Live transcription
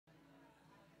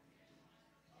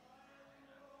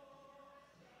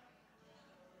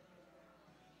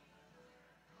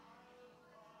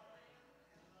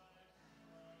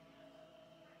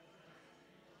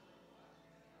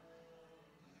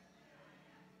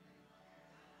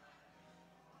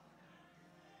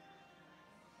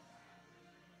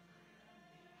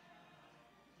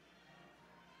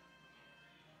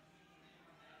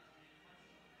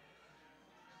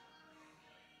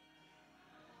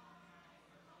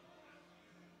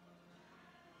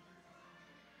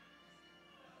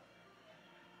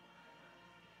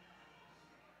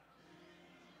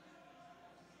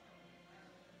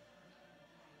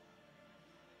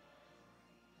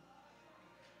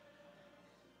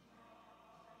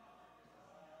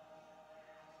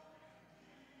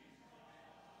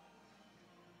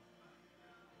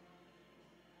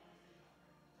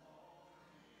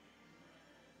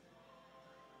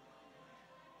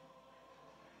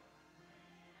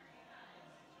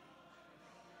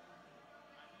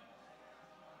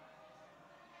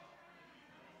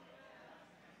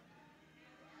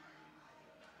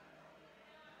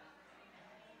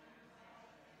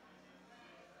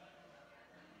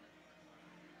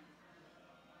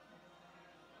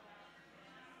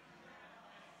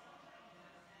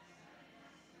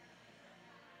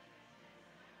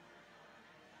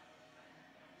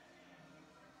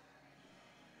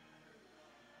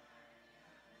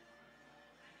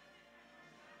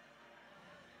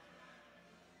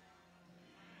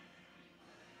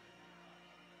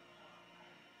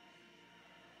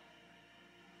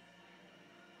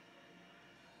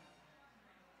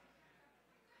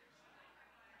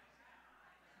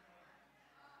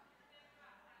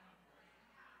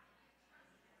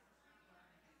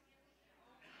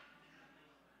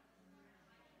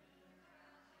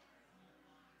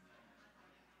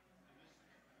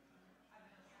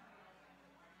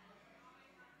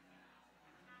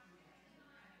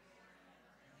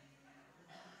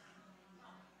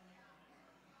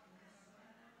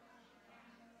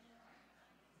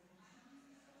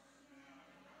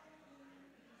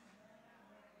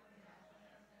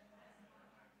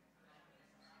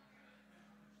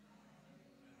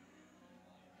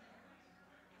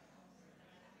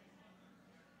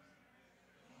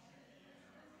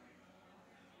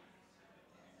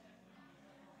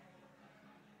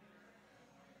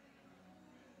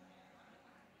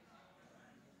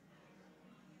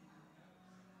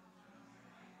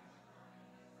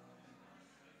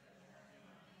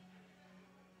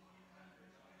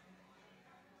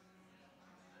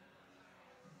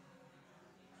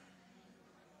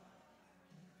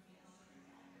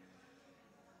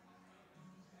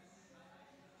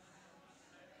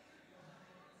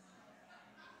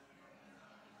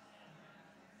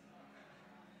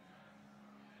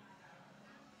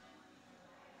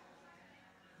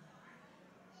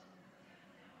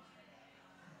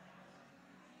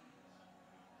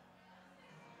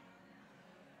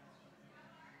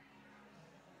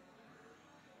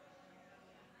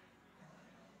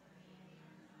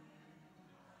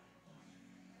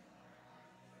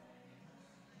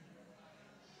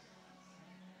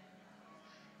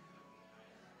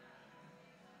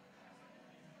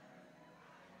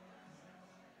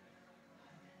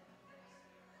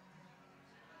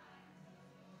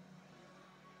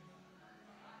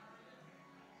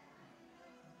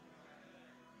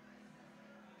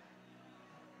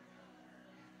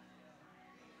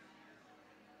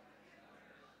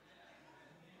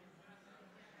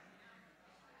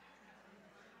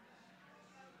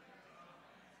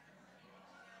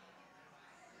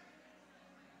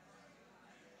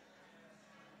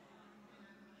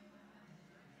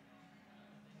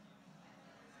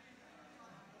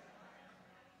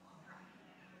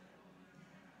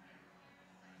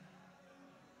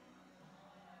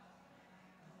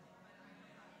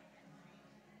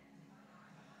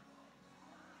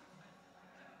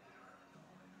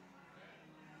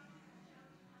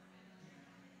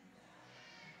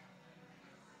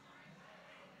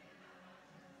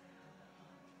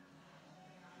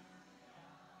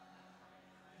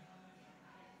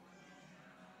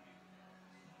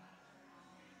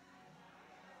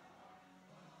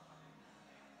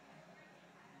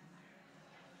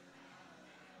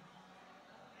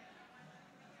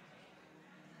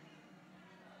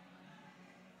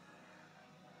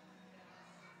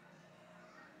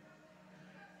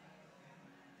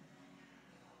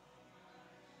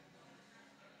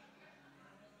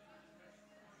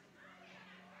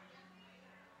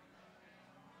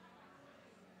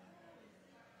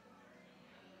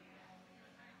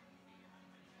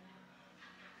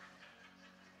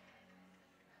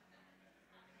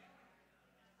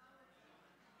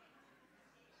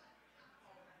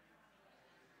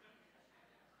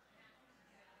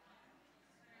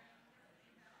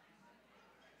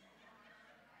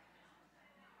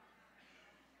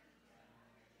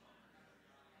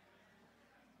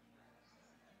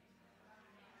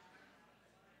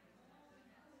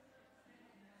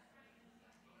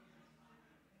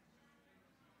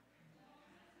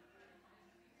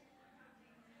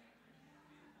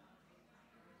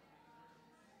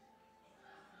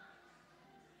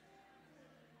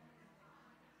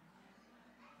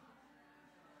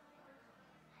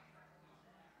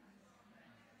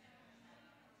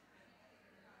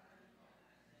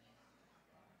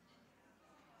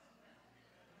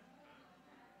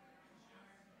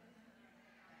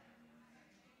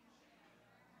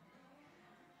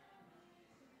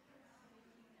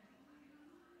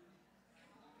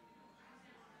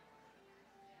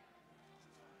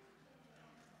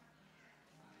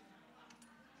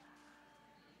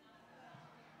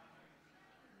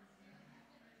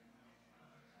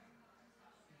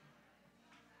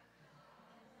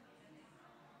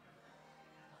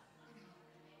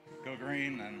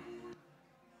screen. And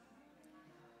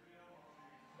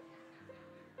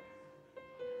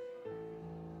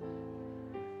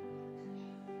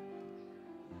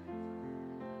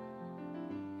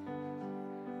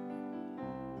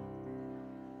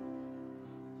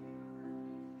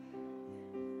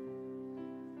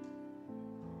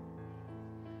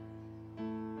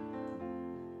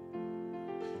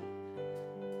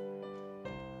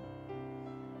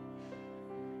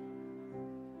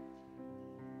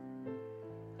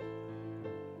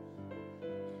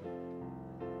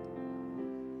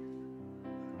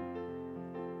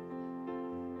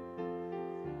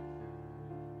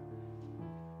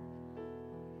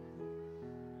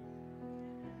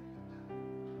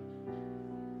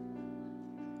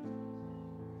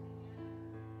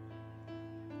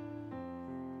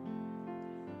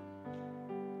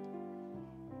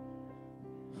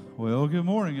well, good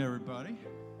morning, everybody.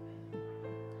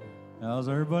 How's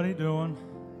everybody doing?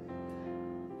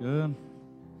 Good.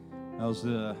 How's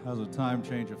the time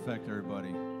change affect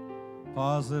everybody?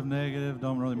 Positive, negative,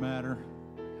 don't really matter.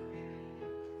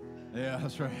 Yeah,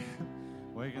 that's right.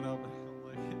 Waking up,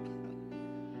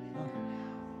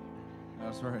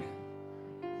 that's right.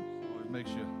 Always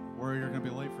makes you worry you're going to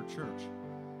be late for church.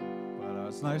 But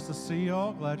it's nice to see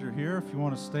y'all. Glad you're here. If you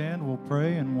want to stand, we'll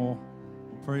pray and we'll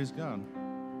praise God.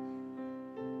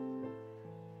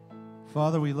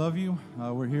 Father, we love you.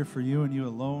 We're here for you and you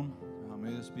alone.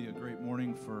 May this be a great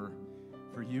morning for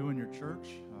you and your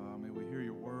church. May we hear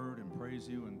your word and praise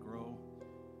you and grow,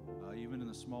 even in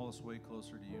the smallest way,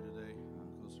 closer to you today,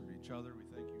 closer to each other. We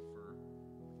thank you for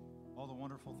all the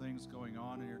wonderful things going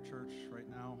on in your church right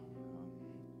now.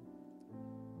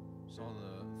 Just all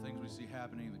the things we see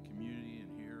happening in the community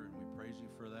and here, and we praise you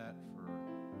for that, for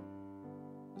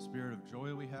the spirit of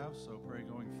joy we have. So pray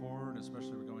going forward,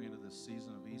 especially we're going into this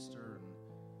season of Easter and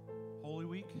Holy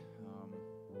Week,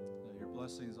 that your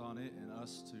blessings on it and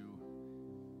us to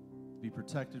be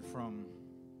protected from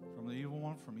the evil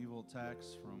one, from evil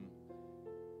attacks, from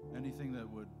anything that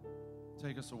would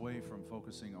take us away from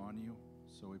focusing on you.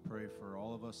 So we pray for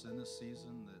all of us in this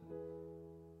season that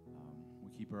we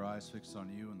keep our eyes fixed on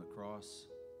you and the cross,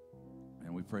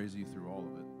 and we praise you through all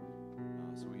of it.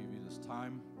 So we give you this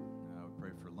time. We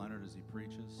pray for Leonard as he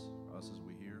preaches, for us as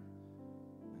we hear,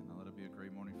 and let it be a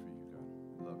great morning for you, God.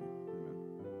 We love you.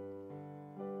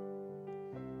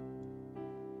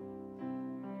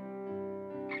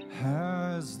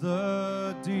 As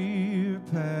the deer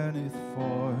panteth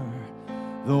for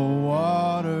the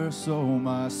water, so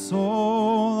my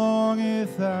soul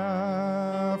longeth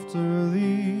after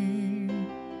thee.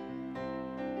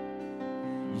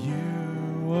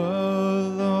 You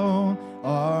alone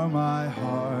are my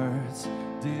heart's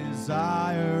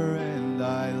desire, and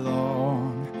I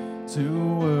long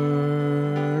to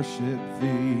worship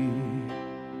thee.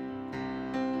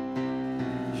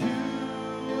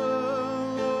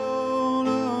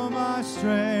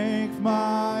 Strength,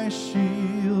 my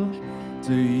shield,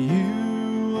 to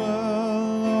you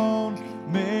alone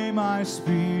may my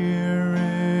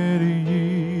spirit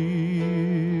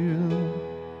yield.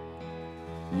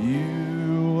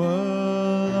 You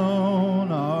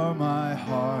alone are my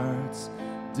heart's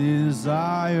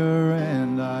desire,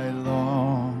 and I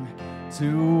long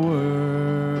to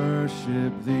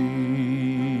worship thee.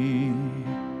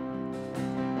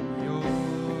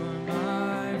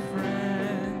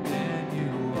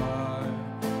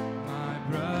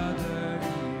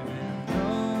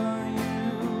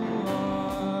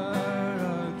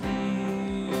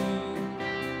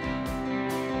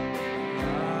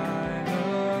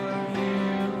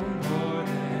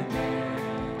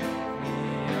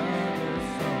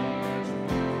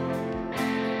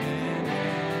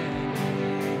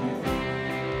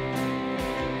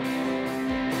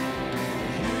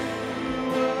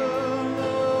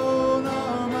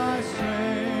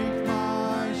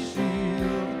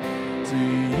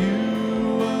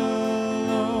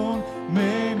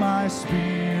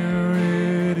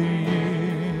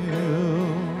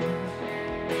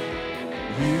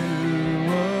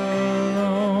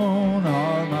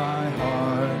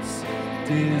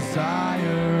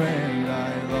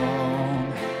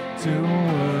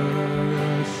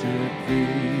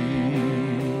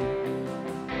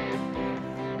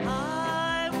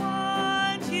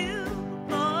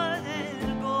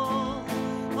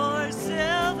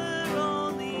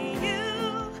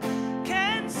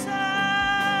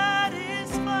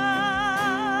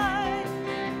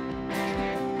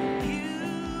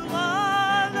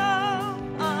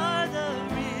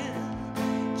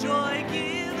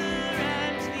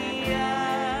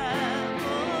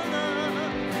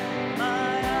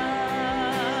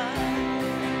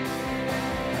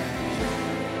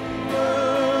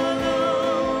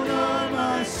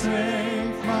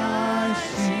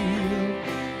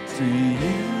 to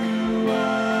you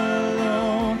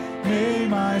alone may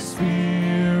my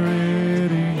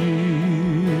spirit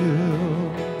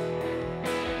yield.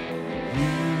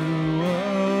 You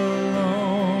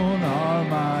alone are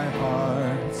my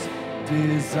heart's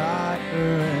desire,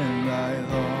 and I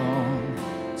long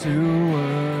to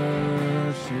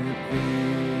worship thee.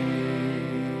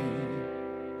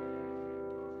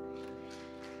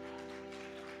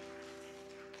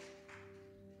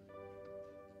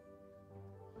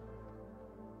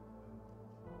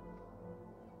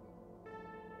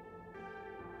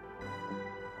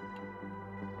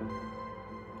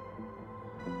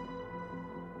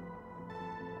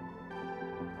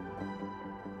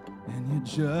 And your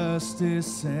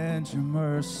justice and your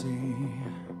mercy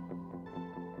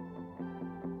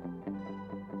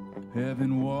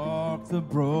haven't walked the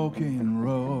broken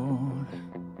road,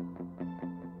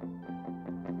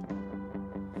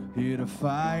 here to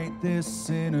fight this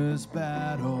sinner's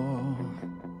battle,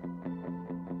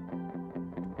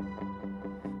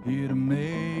 here to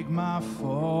make my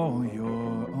fall your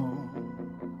own.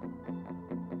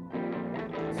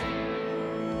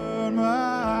 Turn my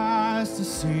eyes to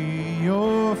see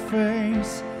your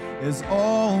face as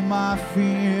all my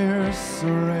fears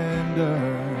surrender.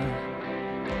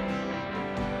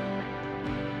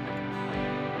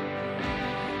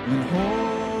 And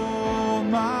hold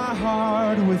my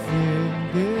heart within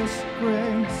this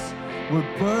grace where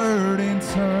burden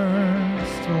turns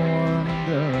to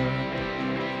wonder.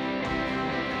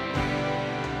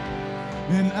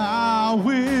 And I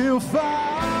will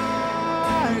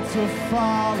fight to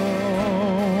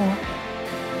follow.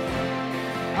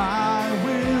 I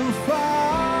will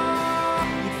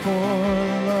fight for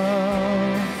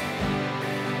love,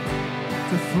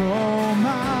 to throw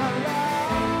my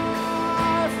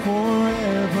life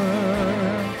forever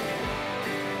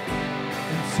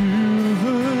into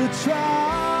the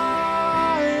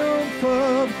triumph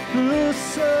of the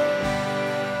sun.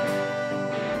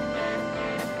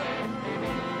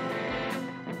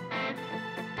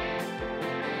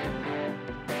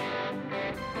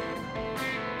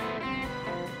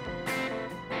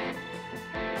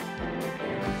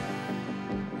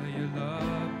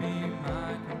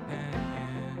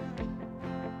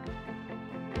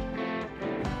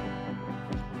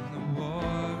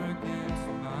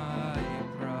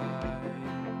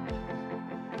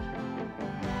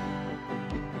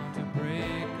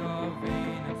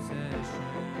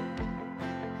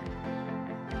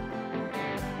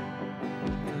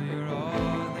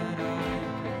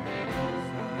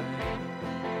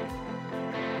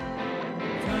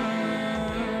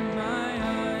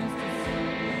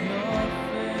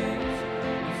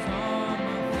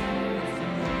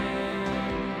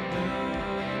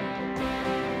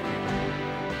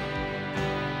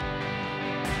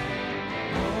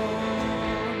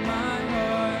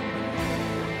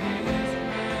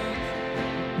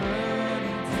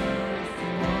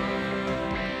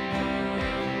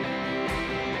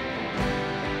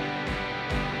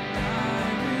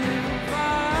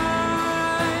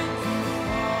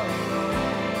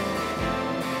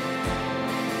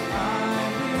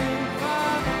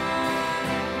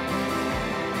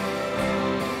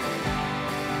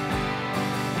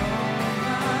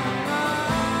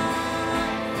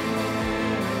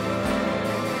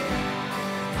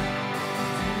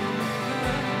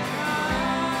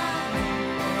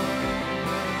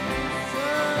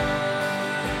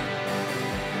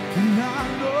 And I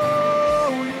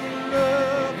know your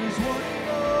love is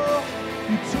wonderful.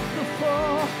 You took the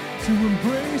fall to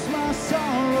embrace my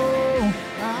sorrow.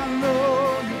 I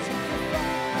know you took the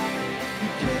fight. You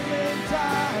came and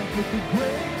died, but the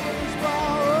grave was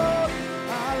borrowed.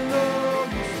 I know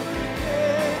you stood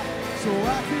again, so I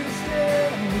can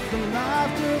stand with the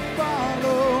life to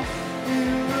follow in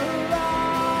the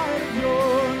light of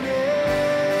your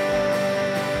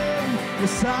name.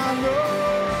 Yes, I know.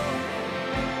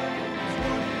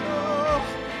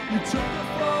 You took the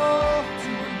fall to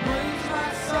embrace my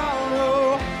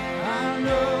sorrow. I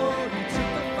know you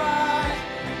took the fight.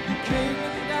 You came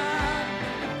and died.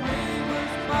 The grave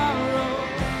was borrowed.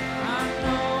 I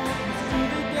know you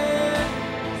stood again,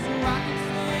 so I can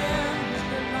stand with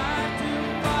the light to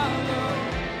follow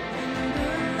in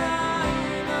the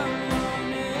light of your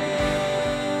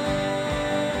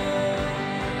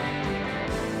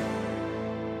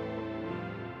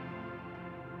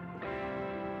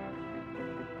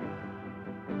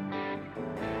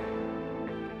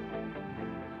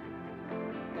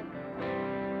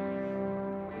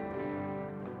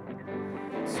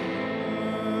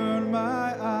Turn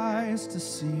my eyes to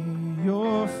see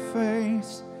your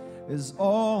face as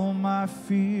all my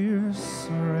fears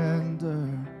surrender.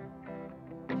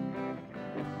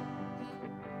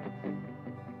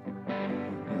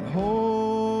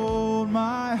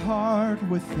 heart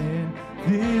within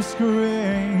this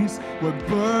grace, where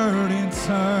burden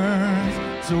turns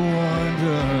to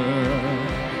wonder.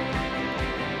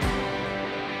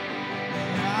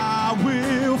 I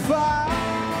will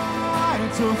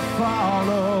fight to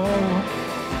follow,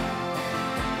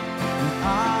 and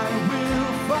I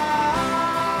will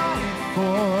fight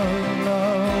for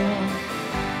love,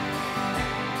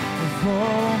 and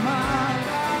for my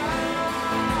life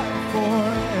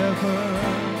forever,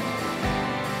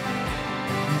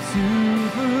 to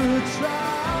the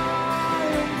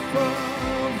triumph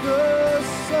of the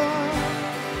sun.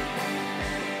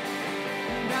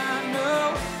 And I know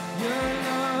your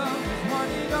love has won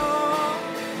it all.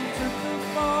 You took the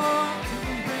fall to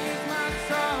embrace my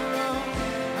sorrow.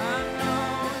 I know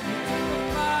you took the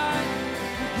fight,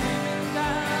 you came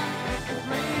down, the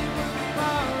grave will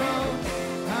follow.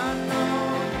 I know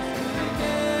you stood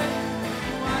again,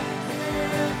 so I can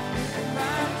stand and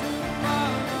try to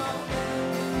follow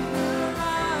the light of your name.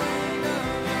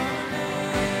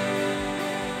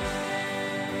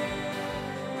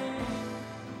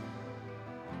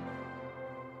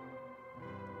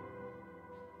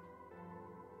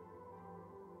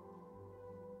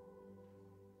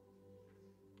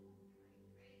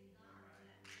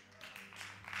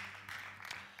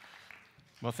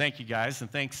 Well, thank you guys, and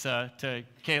thanks to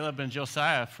Caleb and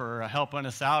Josiah for helping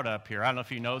us out up here. I don't know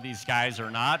if you know these guys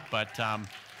or not, but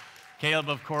Caleb,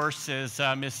 of course, is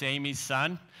Miss Amy's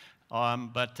son,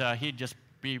 but he'd just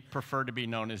prefer to be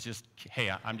known as just,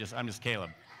 hey, I'm just Caleb.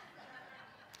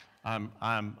 I'm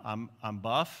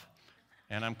buff,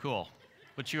 and I'm cool,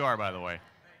 which you are, by the way.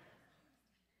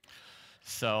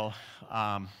 So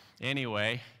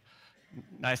anyway,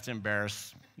 nice to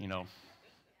embarrass,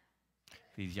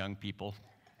 these young people.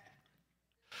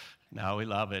 No, we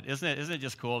love it. Isn't it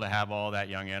just cool to have all that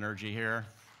young energy here?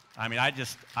 I mean, I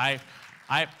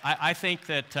think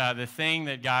that the thing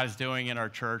that God is doing in our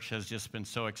church has just been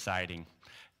so exciting.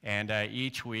 And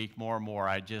each week, more and more,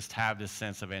 I just have this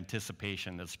sense of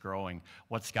anticipation that's growing.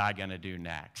 What's God going to do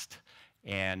next?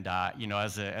 And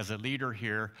as a leader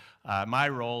here, my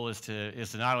role is to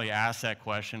not only ask that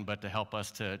question, but to help us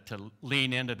to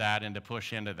lean into that and to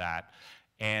push into that.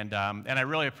 And I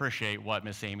really appreciate what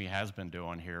Miss Amy has been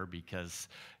doing here, because,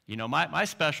 my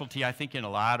specialty, I think, in a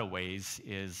lot of ways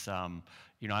is, I'm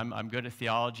good at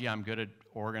theology, I'm good at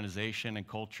organization and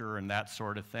culture and that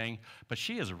sort of thing, but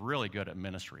she is really good at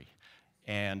ministry.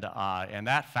 And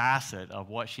that facet of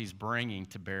what she's bringing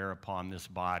to bear upon this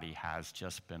body has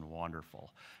just been wonderful.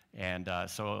 And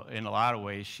so in a lot of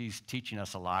ways, she's teaching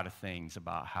us a lot of things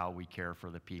about how we care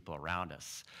for the people around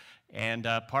us. And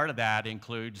part of that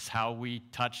includes how we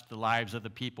touch the lives of the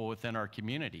people within our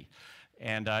community.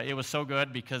 And it was so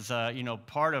good because,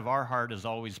 part of our heart has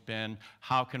always been,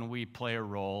 how can we play a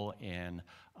role in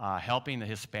helping the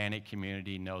Hispanic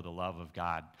community know the love of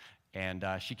God? And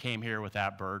she came here with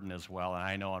that burden as well. And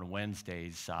I know on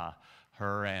Wednesdays,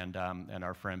 her and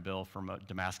our friend Bill from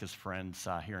Damascus Friends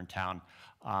here in town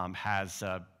has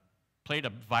played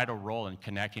a vital role in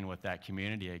connecting with that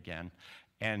community again.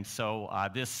 And so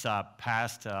this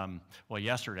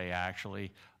yesterday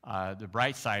actually, the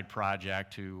Bright Side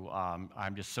Project, who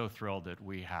I'm just so thrilled that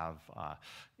we have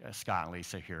Scott and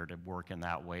Lisa here to work in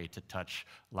that way, to touch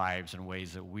lives in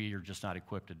ways that we are just not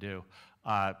equipped to do.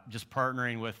 Just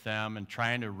partnering with them and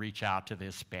trying to reach out to the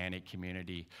Hispanic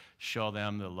community, show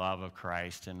them the love of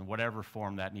Christ in whatever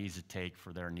form that needs to take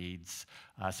for their needs.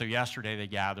 So yesterday they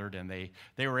gathered, and they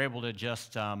were able to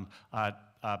just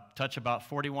touch about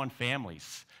 41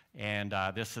 families. And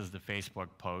this is the Facebook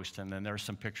post. And then there's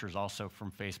some pictures also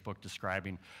from Facebook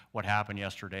describing what happened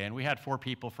yesterday. And we had 4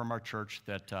 people from our church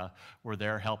that were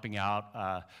there helping out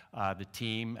the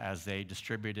team as they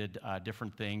distributed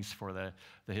different things for the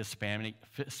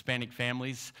Hispanic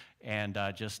families, and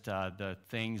just the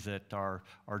things that are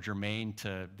germane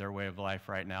to their way of life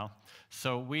right now.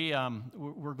 So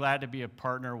we're glad to be a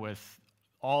partner with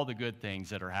all the good things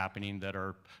that are happening that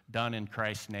are done in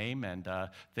Christ's name, and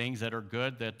things that are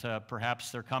good that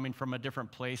perhaps they're coming from a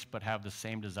different place but have the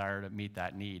same desire to meet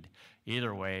that need.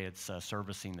 Either way, it's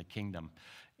servicing the kingdom.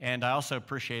 And I also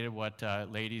appreciated what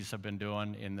ladies have been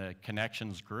doing in the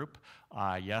Connections group.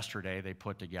 Yesterday, they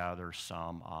put together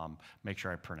some, make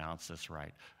sure I pronounce this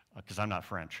right, because I'm not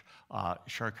French,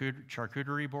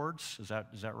 charcuterie boards. Is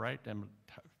that right?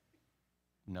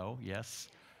 No? Yes?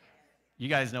 You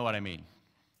guys know what I mean.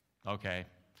 Okay.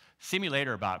 See me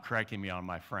later about correcting me on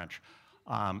my French.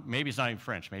 Maybe it's not even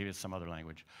French. Maybe it's some other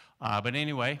language. But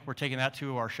anyway, we're taking that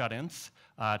to our shut-ins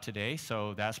today,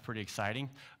 so that's pretty exciting.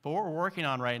 But what we're working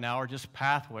on right now are just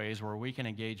pathways where we can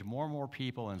engage more and more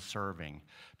people in serving.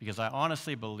 Because I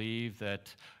honestly believe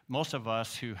that most of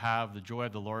us who have the joy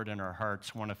of the Lord in our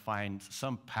hearts want to find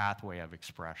some pathway of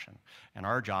expression. And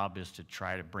our job is to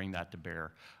try to bring that to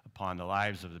bear upon the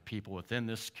lives of the people within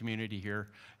this community here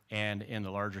and in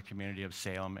the larger community of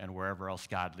Salem and wherever else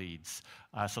God leads.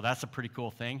 So that's a pretty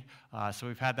cool thing. So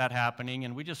we've had that happening,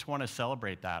 and we just want to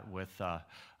celebrate that with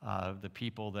the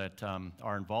people that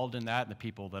are involved in that and the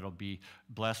people that will be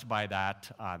blessed by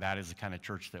that. That is the kind of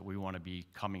church that we want to be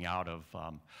coming out of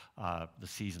the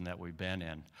season that we've been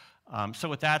in. So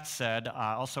with that said,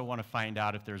 I also want to find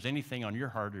out if there's anything on your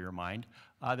heart or your mind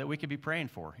that we could be praying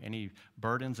for. Any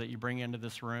burdens that you bring into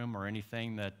this room or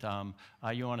anything that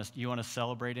you want to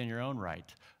celebrate in your own right.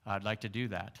 I'd like to do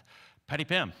that. Patty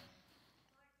Pim.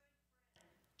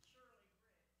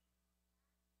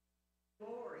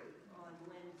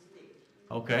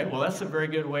 Okay, well, that's a very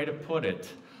good way to put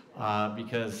it,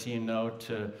 because,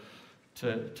 to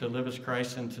live as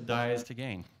Christ and to die as to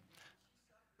gain.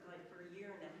 Like for a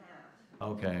year and a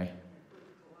half. Okay.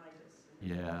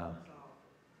 Yeah.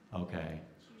 Okay.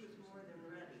 She was more than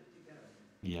ready to go.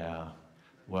 Yeah.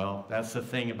 Well, that's the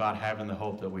thing about having the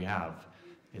hope that we have.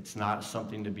 It's not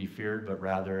something to be feared, but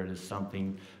rather it is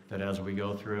something that as we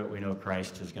go through it, we know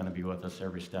Christ is going to be with us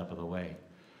every step of the way.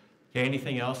 Okay,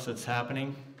 anything else that's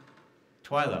happening?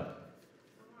 Twyla. I want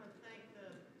to thank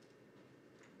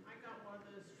I got one of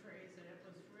those trays and it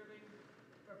was really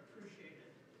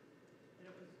appreciated. And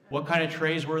it was, What kind of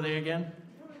trays were they again?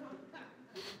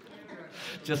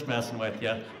 Just messing with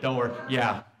you. Don't worry.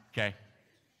 Yeah. Okay.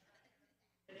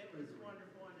 and it was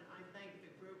wonderful, and I thank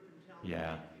the group and tell them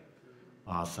Yeah. thank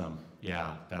you. Awesome.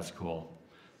 Yeah, that's cool.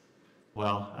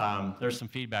 Well, there's some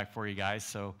feedback for you guys,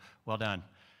 so well done.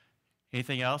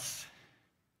 Anything else?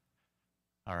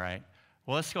 All right.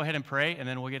 Well, let's go ahead and pray, and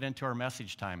then we'll get into our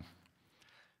message time.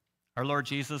 Our Lord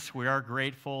Jesus, we are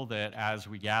grateful that as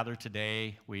we gather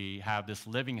today, we have this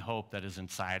living hope that is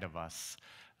inside of us,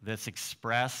 that's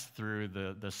expressed through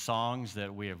the songs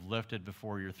that we have lifted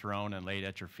before your throne and laid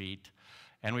at your feet.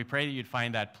 And we pray that you'd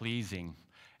find that pleasing.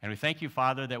 And we thank you,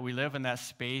 Father, that we live in that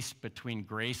space between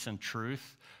grace and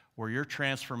truth, where your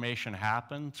transformation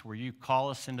happens, where you call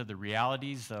us into the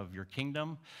realities of your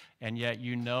kingdom, and yet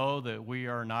you know that we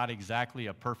are not exactly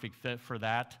a perfect fit for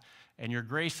that, and your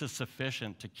grace is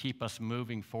sufficient to keep us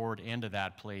moving forward into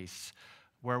that place,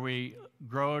 where we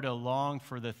grow to long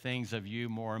for the things of you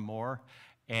more and more,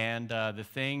 and the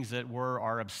things that were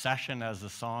our obsession, as the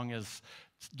song is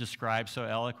described so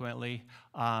eloquently,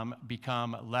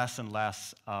 become less and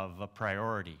less of a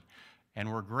priority. And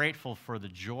we're grateful for the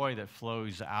joy that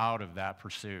flows out of that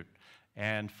pursuit.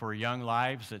 And for young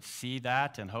lives that see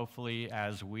that, and hopefully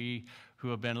as we who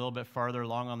have been a little bit farther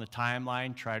along on the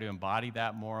timeline try to embody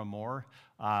that more and more,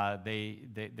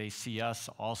 they see us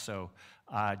also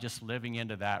just living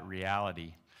into that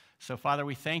reality. So, Father,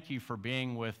 we thank you for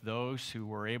being with those who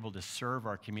were able to serve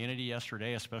our community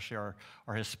yesterday, especially our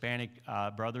Hispanic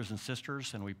brothers and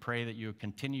sisters, and we pray that you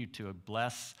continue to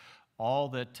bless all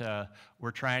that we're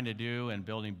trying to do in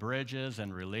building bridges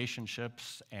and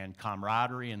relationships and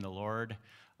camaraderie in the Lord.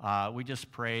 We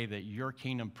just pray that your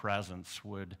kingdom presence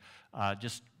would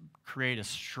just create a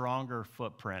stronger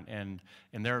footprint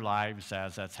in their lives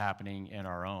as that's happening in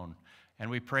our own. And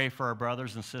we pray for our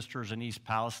brothers and sisters in East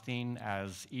Palestine,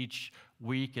 as each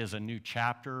week is a new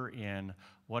chapter in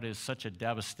what is such a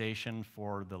devastation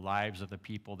for the lives of the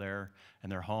people there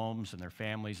and their homes and their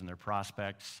families and their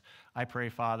prospects. I pray,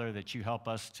 Father, that you help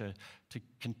us to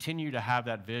continue to have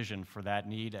that vision for that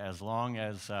need, as long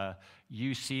as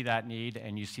you see that need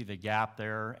and you see the gap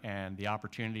there and the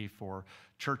opportunity for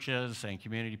churches and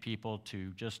community people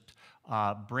to just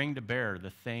bring to bear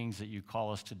the things that you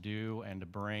call us to do and to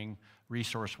bring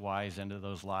resource-wise into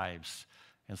those lives.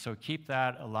 And so keep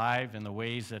that alive in the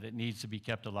ways that it needs to be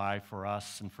kept alive for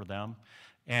us and for them.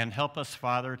 And help us,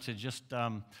 Father, to just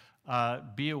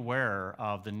be aware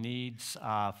of the needs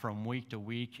from week to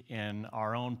week in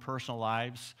our own personal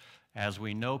lives, as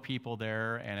we know people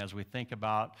there and as we think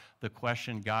about the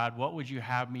question, God, what would you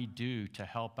have me do to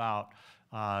help out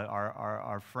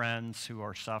our friends who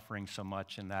are suffering so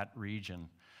much in that region?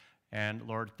 And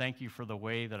Lord, thank you for the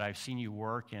way that I've seen you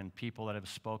work in people that have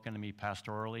spoken to me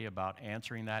pastorally about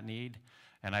answering that need.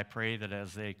 And I pray that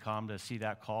as they come to see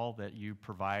that call, that you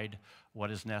provide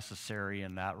what is necessary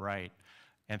in that right.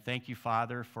 And thank you,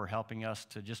 Father, for helping us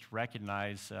to just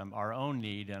recognize our own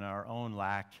need and our own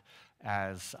lack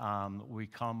as we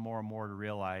come more and more to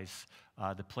realize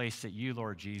the place that you,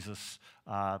 Lord Jesus,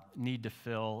 need to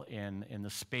fill in the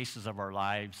spaces of our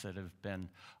lives that have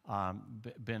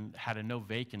been had a no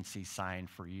vacancy sign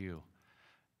for you.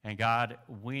 And God,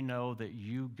 we know that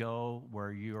you go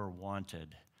where you are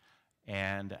wanted.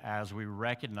 And as we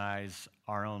recognize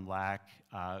our own lack,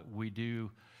 we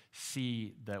do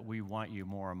see that we want you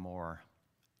more and more.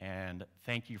 And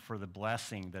thank you for the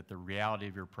blessing that the reality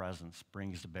of your presence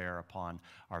brings to bear upon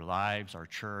our lives, our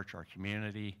church, our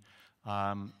community.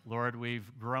 Lord,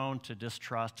 we've grown to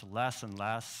distrust less and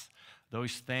less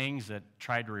those things that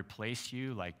tried to replace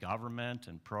you, like government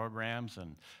and programs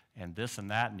and this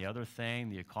and that and the other thing,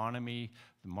 the economy,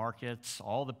 the markets,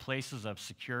 all the places of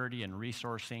security and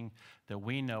resourcing that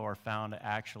we know are found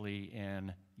actually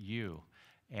in you.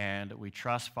 And we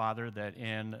trust, Father, that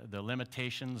in the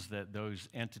limitations that those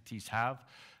entities have,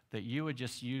 that you would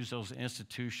just use those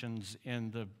institutions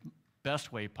in the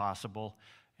best way possible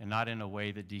and not in a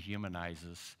way that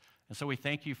dehumanizes. And so we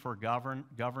thank you for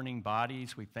governing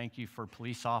bodies. We thank you for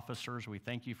police officers. We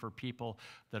thank you for people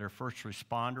that are first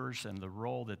responders and the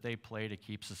role that they play to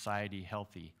keep society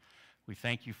healthy. We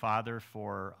thank you, Father,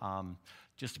 for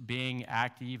just being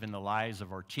active in the lives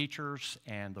of our teachers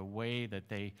and the way that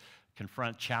they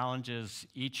confront challenges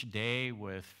each day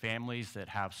with families that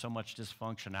have so much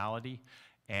dysfunctionality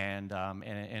and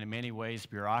in many ways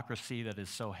bureaucracy that is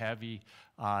so heavy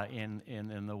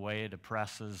in the way it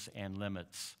oppresses and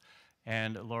limits.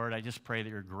 And Lord, I just pray that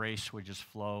your grace would just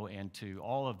flow into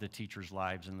all of the teachers'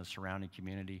 lives in the surrounding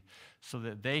community so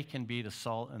that they can be the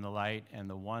salt and the light and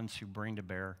the ones who bring to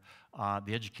bear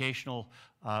the educational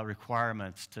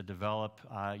requirements to develop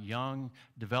young,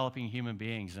 developing human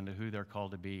beings into who they're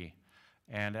called to be.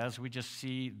 And as we just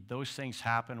see those things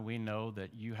happen, we know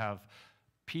that you have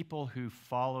people who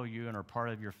follow you and are part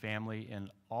of your family in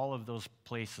all of those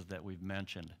places that we've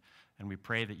mentioned. And we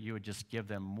pray that you would just give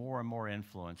them more and more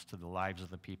influence to the lives of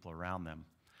the people around them.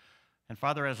 And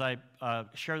Father, as I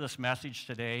share this message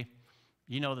today,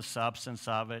 you know the substance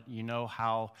of it. You know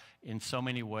how, in so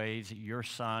many ways, your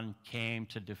Son came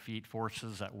to defeat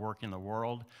forces at work in the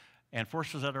world and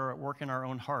forces that are at work in our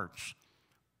own hearts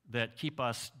that keep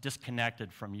us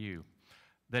disconnected from you,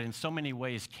 that in so many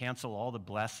ways cancel all the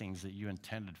blessings that you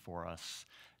intended for us.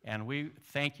 And we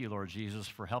thank you, Lord Jesus,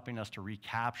 for helping us to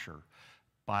recapture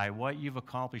by what you've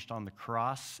accomplished on the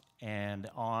cross and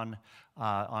on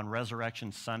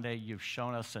Resurrection Sunday. You've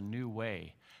shown us a new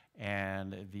way.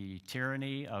 And the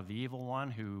tyranny of the evil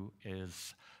one who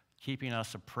is keeping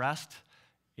us oppressed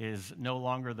is no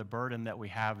longer the burden that we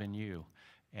have in you.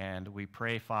 And we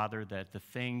pray, Father, that the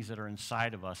things that are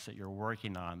inside of us that you're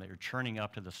working on, that you're churning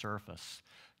up to the surface,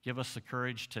 give us the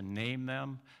courage to name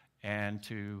them and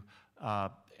to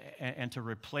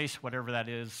replace whatever that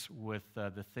is with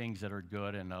the things that are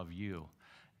good and of you.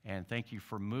 And thank you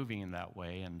for moving in that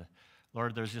way. And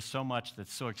Lord, there's just so much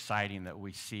that's so exciting that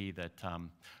we see that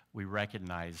we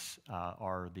recognize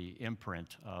are the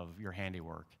imprint of your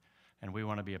handiwork. And we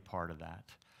want to be a part of that.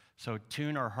 So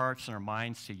tune our hearts and our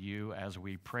minds to you as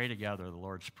we pray together the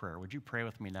Lord's Prayer. Would you pray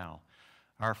with me now?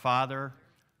 Our Father,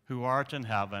 who art in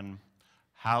heaven,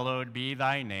 hallowed be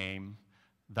thy name.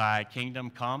 Thy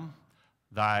kingdom come,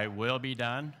 thy will be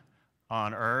done,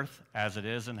 on earth as it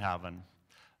is in heaven.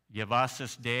 Give us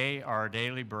this day our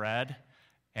daily bread,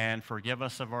 and forgive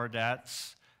us of our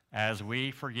debts, as we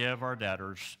forgive our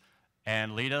debtors.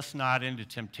 And lead us not into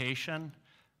temptation,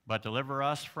 but deliver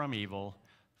us from evil.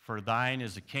 For thine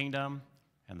is the kingdom,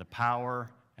 and the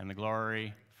power, and the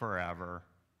glory forever.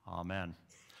 Amen.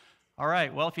 All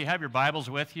right, well, if you have your Bibles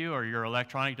with you or your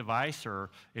electronic device, or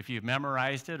if you've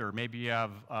memorized it, or maybe you have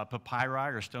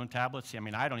papyri or stone tablets. I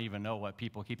mean, I don't even know what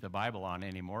people keep the Bible on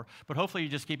anymore, but hopefully you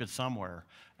just keep it somewhere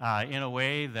in a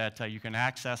way that you can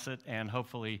access it and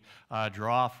hopefully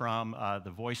draw from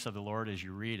the voice of the Lord as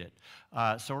you read it.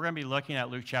 So we're going to be looking at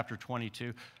Luke chapter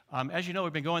 22. As you know,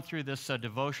 we've been going through this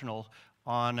devotional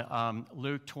on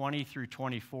Luke 20 through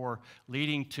 24,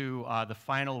 leading to the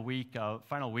final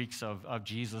weeks of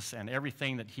Jesus and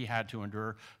everything that he had to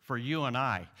endure for you and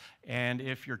I. And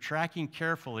if you're tracking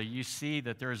carefully, you see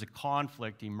that there is a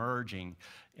conflict emerging,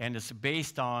 and it's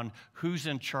based on who's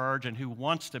in charge and who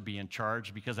wants to be in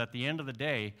charge, because at the end of the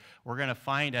day, we're going to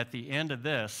find at the end of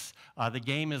this, the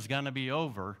game is going to be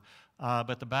over,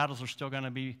 but the battles are still going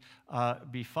to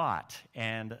be fought.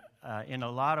 And in a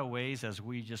lot of ways, as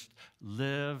we just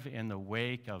live in the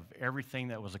wake of everything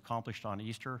that was accomplished on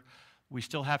Easter, we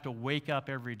still have to wake up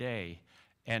every day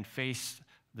and face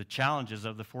the challenges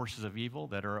of the forces of evil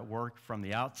that are at work from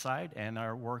the outside and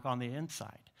are at work on the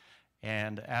inside.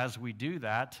 And as we do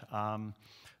that,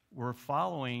 we're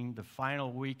following the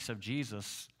final weeks of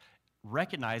Jesus,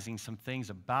 recognizing some things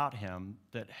about him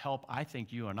that help, I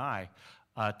think, you and I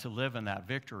to live in that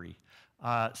victory.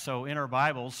 So in our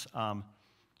Bibles,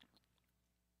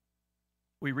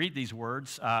 we read these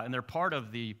words, and they're part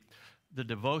of the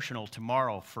devotional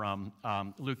tomorrow from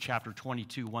Luke chapter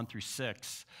 22, 1 through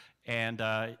 6. And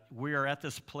we are at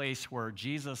this place where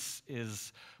Jesus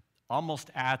is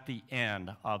almost at the end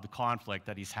of the conflict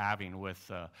that he's having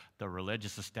with the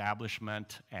religious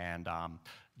establishment and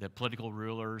the political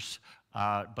rulers.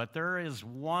 But there is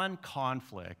one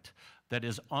conflict that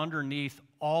is underneath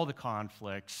all the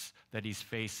conflicts that he's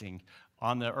facing.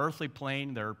 On the earthly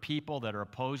plane, there are people that are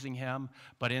opposing him,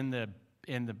 but in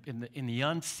the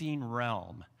unseen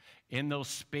realm, in those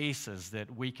spaces that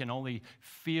we can only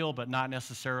feel but not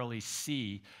necessarily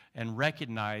see, and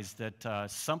recognize that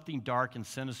something dark and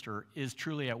sinister is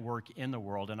truly at work in the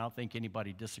world, and I don't think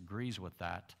anybody disagrees with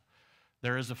that.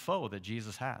 There is a foe that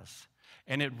Jesus has,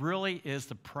 and it really is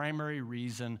the primary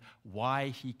reason why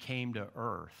he came to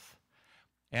earth.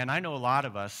 And I know a lot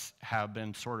of us have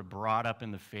been sort of brought up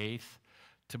in the faith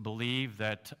to believe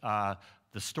that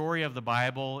the story of the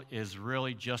Bible is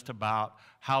really just about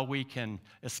how we can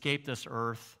escape this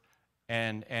earth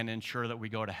and ensure that we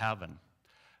go to heaven.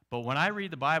 But when I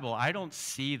read the Bible, I don't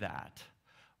see that.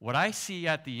 What I see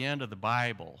at the end of the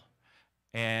Bible,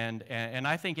 and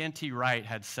I think N.T. Wright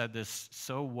had said this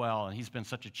so well, and he's been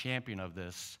such a champion of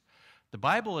this, the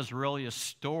Bible is really a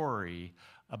story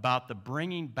about the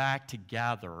bringing back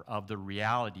together of the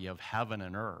reality of heaven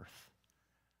and earth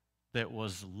that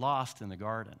was lost in the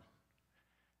garden.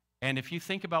 And if you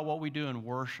think about what we do in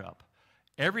worship,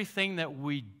 everything that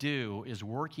we do is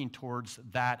working towards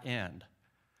that end,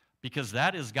 because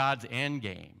that is God's end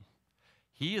game.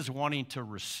 He is wanting to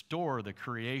restore the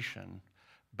creation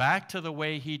back to the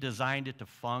way he designed it to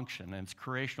function and its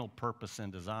creational purpose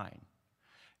and design.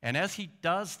 And as he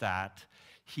does that,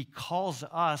 he calls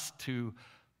us to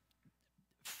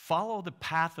follow the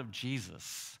path of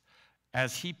Jesus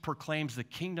as he proclaims the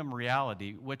kingdom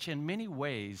reality, which in many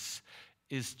ways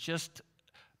is just,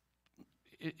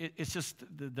 it's just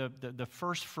the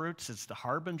first fruits. It's the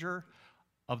harbinger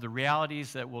of the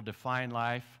realities that will define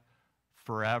life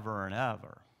forever and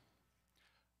ever.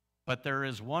 But there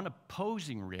is one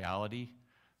opposing reality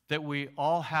that we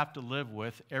all have to live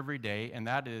with every day, and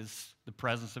that is the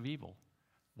presence of evil.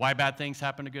 Why bad things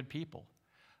happen to good people.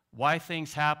 Why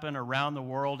things happen around the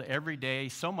world every day,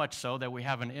 so much so that we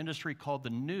have an industry called the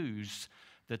news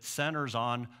that centers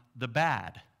on the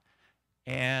bad.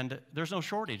 And there's no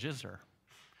shortage, is there?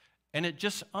 And it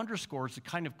just underscores the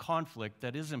kind of conflict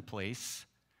that is in place,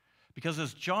 because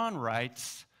as John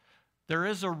writes, there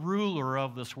is a ruler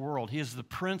of this world. He is the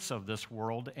prince of this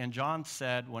world. And John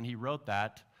said when he wrote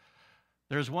that,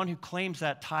 there's one who claims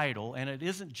that title, and it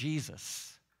isn't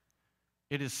Jesus.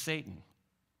 It is Satan.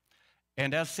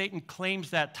 And as Satan claims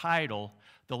that title,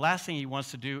 the last thing he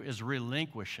wants to do is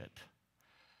relinquish it.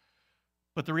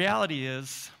 But the reality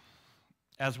is,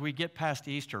 as we get past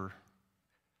Easter,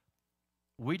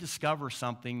 we discover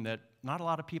something that not a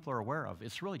lot of people are aware of.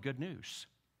 It's really good news.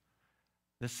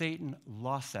 That Satan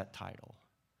lost that title,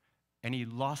 and he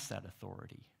lost that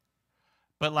authority.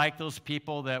 But like those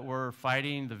people that were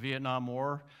fighting the Vietnam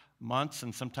War months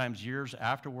and sometimes years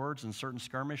afterwards in certain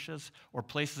skirmishes, or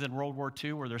places in World War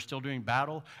II where they're still doing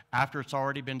battle after it's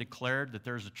already been declared that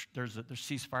there's a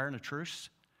ceasefire and a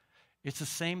truce, it's the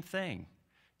same thing.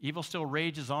 Evil still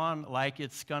rages on like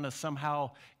it's going to somehow,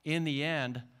 in the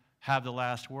end, have the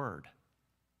last word.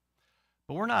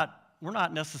 But we're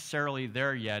not necessarily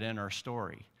there yet in our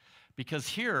story, because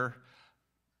here,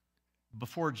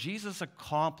 before Jesus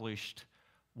accomplished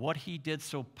what he did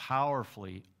so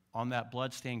powerfully on that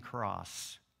bloodstained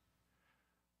cross,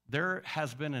 there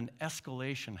has been an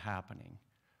escalation happening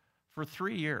for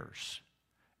 3 years.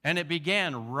 And it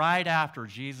began right after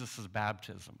Jesus'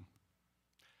 baptism,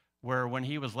 where when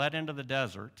he was led into the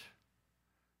desert,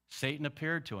 Satan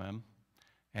appeared to him,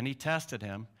 and he tested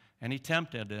him, and he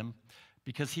tempted him,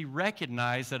 because he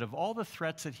recognized that of all the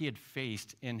threats that he had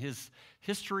faced in his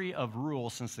history of rule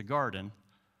since the garden,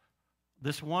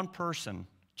 this one person,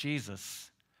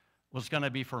 Jesus, was going to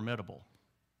be formidable.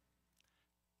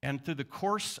 And through the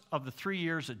course of the 3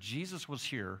 years that Jesus was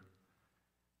here,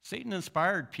 Satan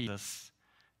inspired Jesus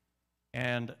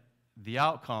and the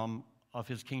outcome of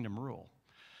his kingdom rule.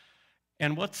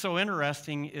 And what's so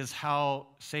interesting is how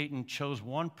Satan chose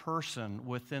one person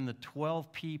within the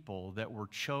 12 people that were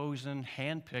chosen,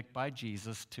 handpicked by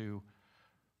Jesus to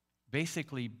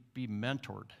basically be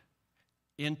mentored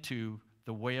into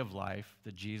the way of life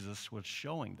that Jesus was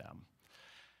showing them.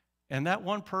 And that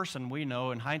one person, we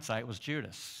know in hindsight, was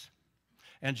Judas.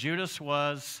 And Judas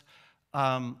was,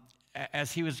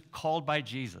 as he was called by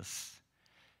Jesus,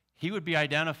 he would be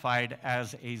identified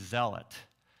as a zealot.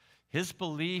 His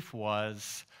belief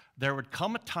was there would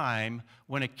come a time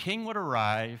when a king would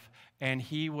arrive and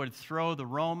he would throw the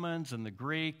Romans and the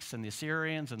Greeks and the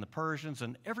Assyrians and the Persians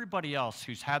and everybody else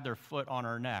who's had their foot on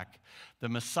our neck. The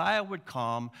Messiah would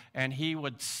come and he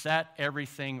would set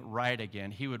everything right again.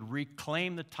 He would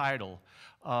reclaim the title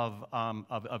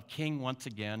of king once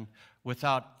again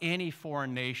without any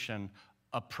foreign nation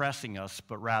oppressing us,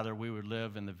 but rather we would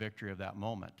live in the victory of that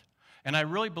moment. And I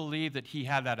really believe that he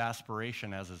had that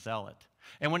aspiration as a zealot.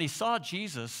 And when he saw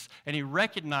Jesus and he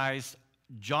recognized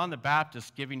John the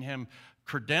Baptist giving him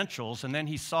credentials, and then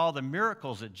he saw the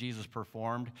miracles that Jesus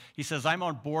performed, he says, I'm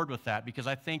on board with that because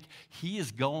I think he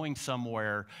is going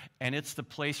somewhere, and it's the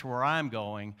place where I'm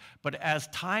going. But as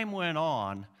time went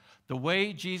on, the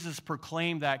way Jesus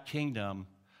proclaimed that kingdom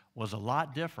was a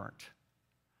lot different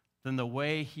than the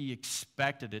way he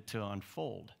expected it to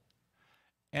unfold.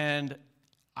 And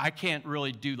I can't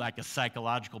really do like a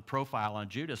psychological profile on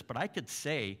Judas, but I could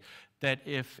say that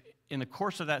if in the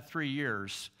course of that 3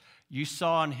 years, you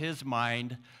saw in his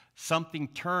mind something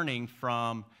turning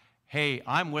from, hey,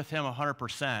 I'm with him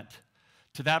 100%,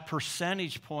 to that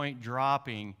percentage point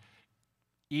dropping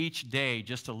each day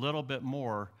just a little bit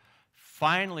more,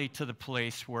 finally to the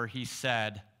place where he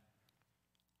said,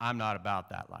 I'm not about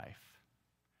that life.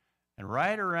 And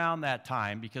right around that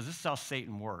time, because this is how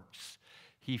Satan works,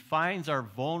 he finds our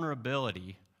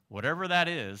vulnerability, whatever that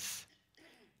is,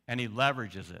 and he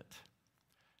leverages it.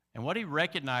 And what he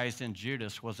recognized in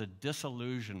Judas was a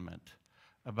disillusionment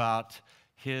about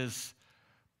his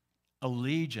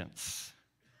allegiance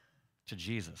to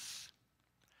Jesus.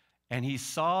 And he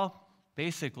saw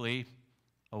basically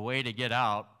a way to get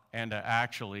out and to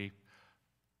actually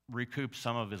recoup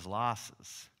some of his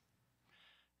losses.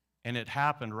 And it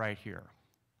happened right here.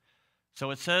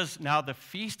 So it says, now the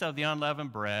feast of the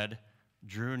unleavened bread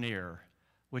drew near,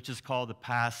 which is called the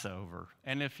Passover.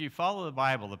 And if you follow the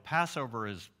Bible, the Passover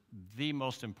is the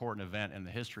most important event in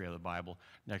the history of the Bible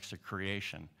next to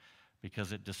creation,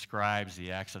 because it describes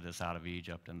the exodus out of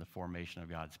Egypt and the formation of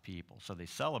God's people. So they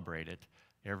celebrate it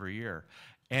every year.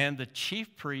 And the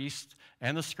chief priests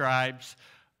and the scribes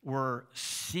were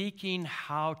seeking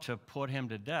how to put him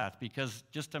to death, because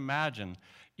just imagine,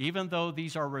 even though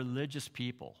these are religious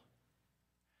people,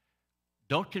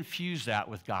 don't confuse that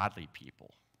with godly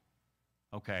people,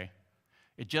 okay?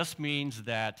 It just means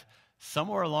that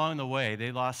somewhere along the way,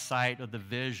 they lost sight of the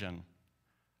vision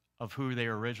of who they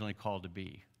were originally called to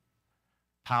be.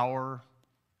 Power,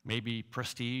 maybe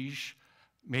prestige,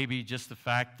 maybe just the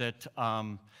fact that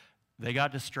they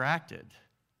got distracted.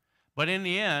 But in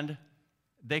the end,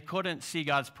 they couldn't see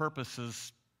God's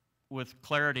purposes with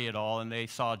clarity at all, and they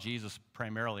saw Jesus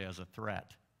primarily as a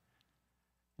threat.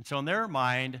 And so in their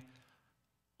mind,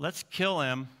 let's kill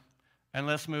him and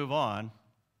let's move on.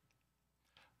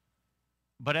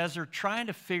 But as they're trying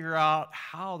to figure out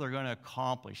how they're going to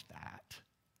accomplish that,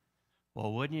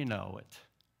 well, wouldn't you know it,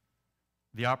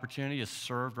 the opportunity is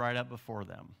served right up before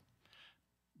them.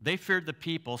 They feared the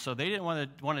people, so they didn't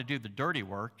want to do the dirty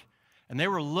work, and they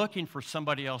were looking for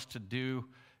somebody else to do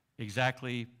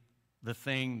exactly the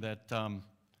thing that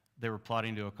they were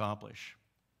plotting to accomplish,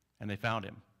 and they found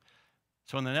him.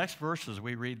 So in the next verses,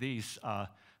 we read these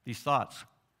thoughts.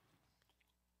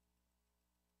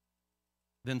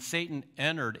 Then Satan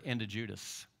entered into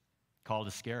Judas, called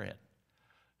Iscariot,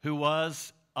 who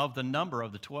was of the number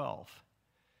of the 12.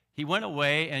 He went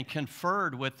away and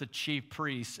conferred with the chief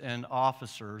priests and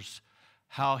officers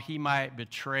how he might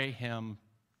betray him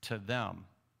to them.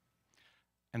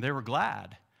 And they were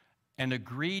glad and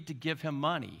agreed to give him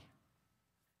money.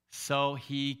 So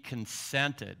he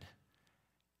consented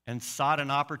and sought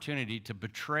an opportunity to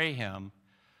betray him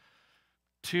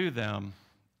to them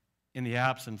in the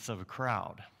absence of a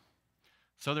crowd.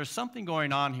 So there's something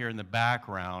going on here in the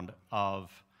background of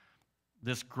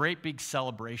this great big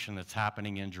celebration that's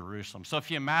happening in Jerusalem. So if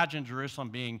you imagine Jerusalem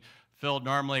being filled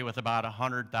normally with about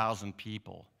 100,000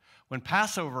 people, when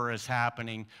Passover is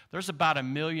happening, there's about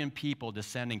 1 million people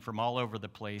descending from all over the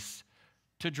place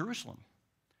to Jerusalem.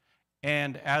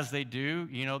 And as they do,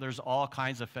 you know, there's all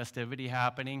kinds of festivity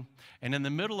happening. And in the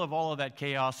middle of all of that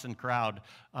chaos and crowd,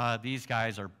 these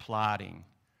guys are plotting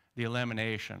the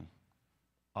elimination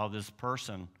of this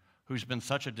person who's been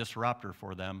such a disruptor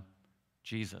for them,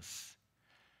 Jesus.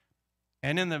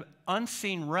 And in the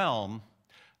unseen realm,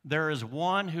 there is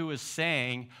one who is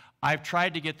saying, I've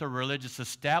tried to get the religious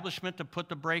establishment to put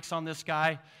the brakes on this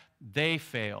guy. They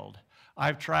failed.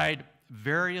 I've tried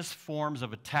various forms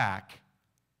of attack,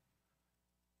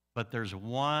 but there's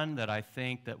one that I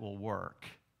think that will work.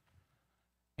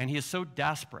 And he is so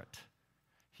desperate.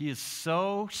 He is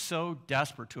so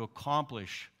desperate to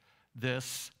accomplish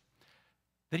this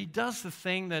that he does the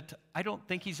thing that I don't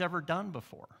think he's ever done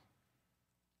before.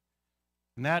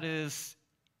 And that is,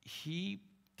 he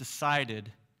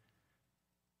decided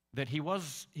that he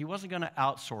wasn't going to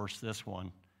outsource this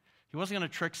one. He wasn't going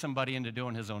to trick somebody into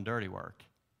doing his own dirty work.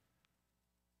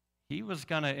 He was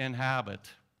going to inhabit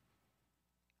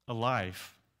a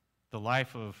life, the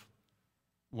life of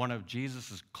one of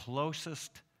Jesus'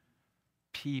 closest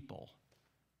people,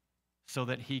 so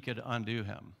that he could undo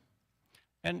him.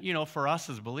 And, for us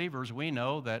as believers, we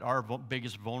know that our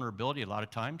biggest vulnerability a lot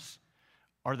of times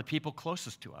are the people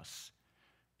closest to us.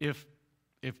 If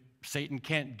Satan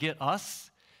can't get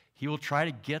us, he will try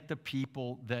to get the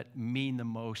people that mean the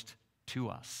most to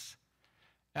us.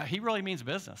 He really means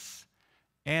business,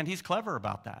 and he's clever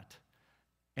about that.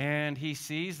 And he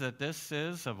sees that this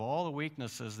is, of all the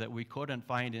weaknesses that we couldn't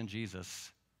find in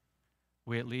Jesus,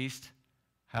 we at least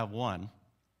have one.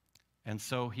 And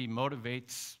so he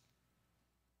motivates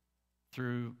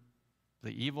through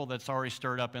the evil that's already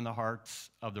stirred up in the hearts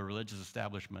of the religious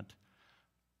establishment,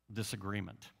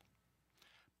 disagreement.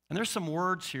 And there's some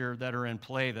words here that are in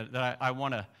play that I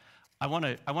want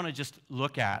to just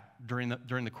look at during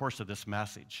the course of this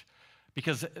message,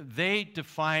 because they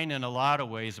define in a lot of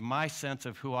ways my sense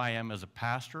of who I am as a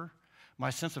pastor, my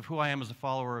sense of who I am as a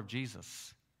follower of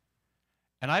Jesus.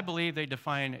 And I believe they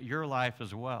define your life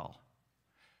as well.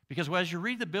 Because as you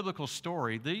read the biblical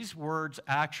story, these words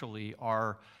actually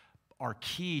are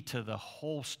key to the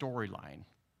whole storyline.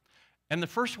 And the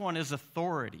first one is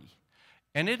authority.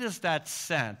 And it is that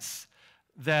sense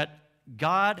that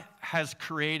God has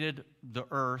created the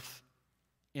earth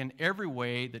in every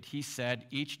way that he said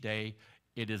each day,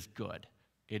 it is good,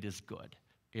 it is good,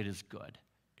 it is good,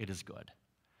 it is good.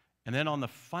 And then on the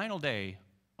final day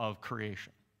of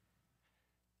creation,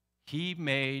 he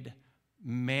made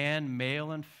man,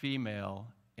 male and female,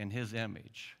 in his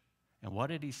image. And what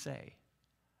did he say?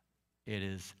 It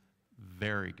is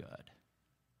very good.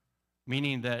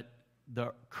 Meaning that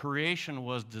the creation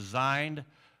was designed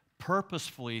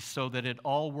purposefully so that it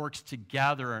all works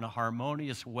together in a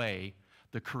harmonious way,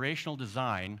 the creational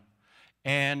design.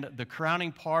 And the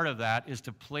crowning part of that is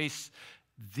to place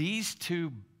these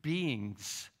two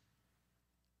beings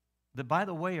that, by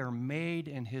the way, are made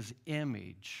in his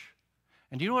image.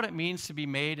 And do you know what it means to be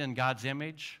made in God's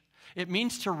image? It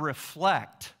means to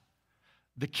reflect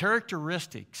the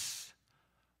characteristics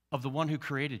of the one who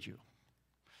created you.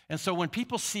 And so when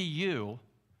people see you,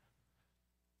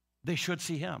 they should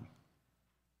see him.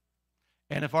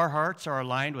 And if our hearts are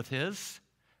aligned with his,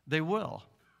 they will.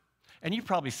 And you've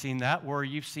probably seen that, where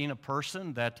you've seen a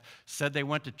person that said they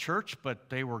went to church, but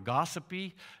they were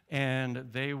gossipy, and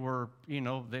they were,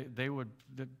 they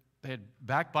had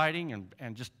backbiting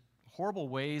and just horrible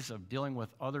ways of dealing with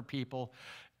other people,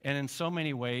 and in so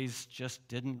many ways just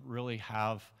didn't really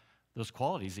have those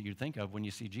qualities that you'd think of when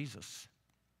you see Jesus.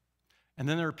 And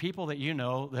then there are people that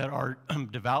that are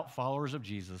devout followers of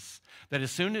Jesus, that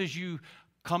as soon as you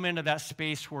come into that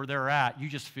space where they're at, you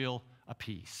just feel a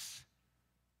peace.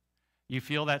 You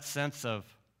feel that sense of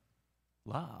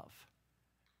love.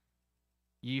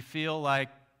 You feel like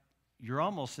you're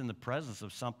almost in the presence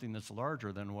of something that's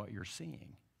larger than what you're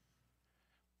seeing.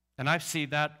 And I've seen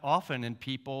that often in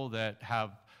people that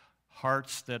have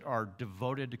hearts that are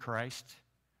devoted to Christ.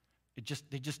 It just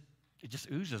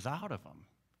oozes out of them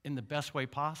in the best way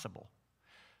possible.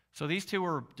 So these two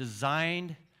were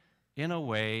designed in a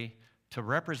way to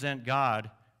represent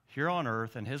God here on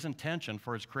earth and his intention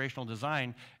for his creational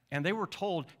design. And they were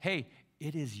told, hey,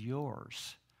 it is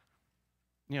yours.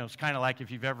 It's kind of like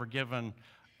if you've ever given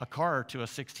a car to a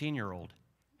 16-year-old.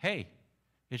 Hey,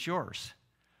 it's yours.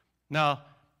 Now,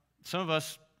 some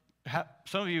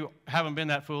of you haven't been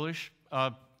that foolish.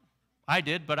 I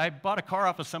did, but I bought a car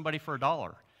off of somebody for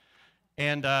 $1.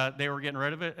 And they were getting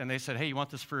rid of it, and they said, hey, you want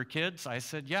this for your kids? I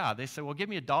said, yeah. They said, well, give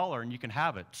me $1 and you can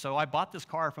have it. So I bought this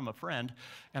car from a friend,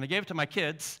 and I gave it to my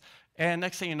kids, and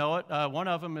next thing you know it, one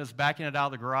of them is backing it out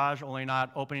of the garage, only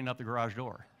not opening up the garage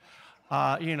door.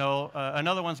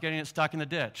 Another one's getting it stuck in the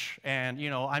ditch, and,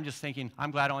 I'm just thinking,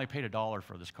 I'm glad I only paid $1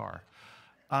 for this car.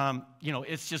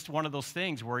 It's just one of those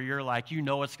things where you're like,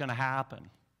 what's going to happen.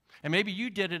 And maybe you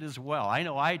did it as well. I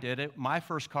know I did it. My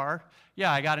first car,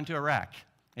 I got into a wreck.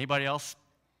 Anybody else?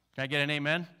 Can I get an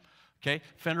amen? Okay,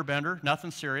 fender bender,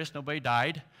 nothing serious, nobody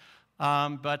died.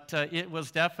 But it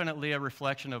was definitely a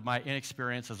reflection of my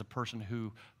inexperience as a person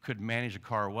who could manage a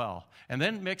car well. And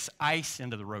then mix ice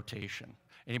into the rotation.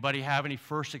 Anybody have any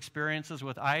first experiences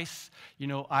with ice?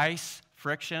 Ice,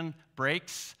 friction,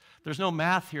 brakes. There's no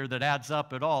math here that adds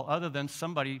up at all, other than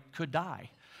somebody could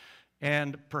die.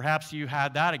 And perhaps you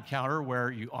had that encounter where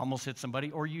you almost hit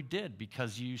somebody, or you did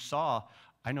because you saw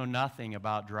I know nothing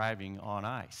about driving on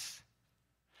ice.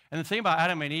 And the thing about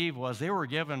Adam and Eve was they were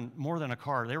given more than a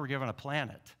car. They were given a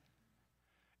planet.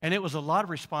 And it was a lot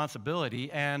of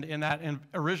responsibility, and in that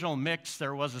original mix,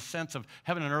 there was a sense of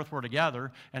heaven and earth were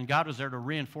together, and God was there to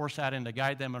reinforce that and to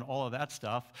guide them and all of that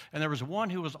stuff. And there was one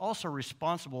who was also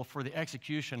responsible for the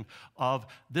execution of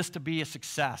this to be a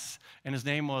success, and his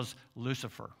name was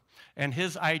Lucifer. And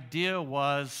his idea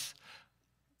was,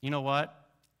 you know what?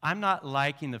 I'm not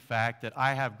liking the fact that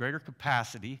I have greater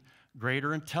capacity,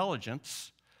 greater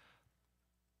intelligence,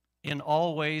 in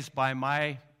all ways by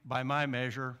my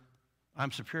measure,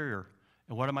 I'm superior.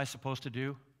 And what am I supposed to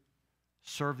do?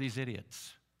 Serve these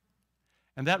idiots.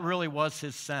 And that really was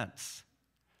his sense.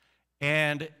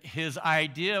 And his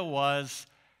idea was,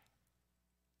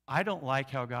 I don't like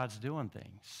how God's doing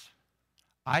things.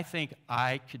 I think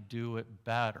I could do it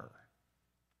better.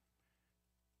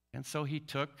 And so he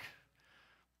took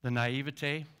the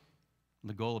naivete,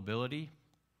 the gullibility,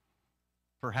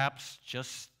 perhaps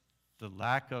just the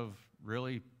lack of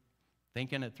really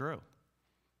thinking it through.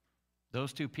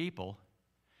 Those two people,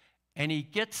 and he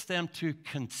gets them to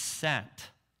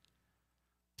consent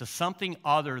to something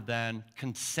other than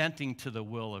consenting to the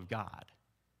will of God.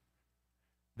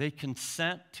 They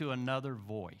consent to another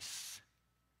voice.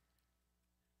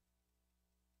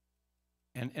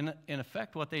 And in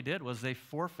effect, what they did was they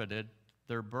forfeited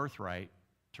their birthright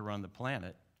to run the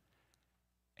planet.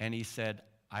 And he said,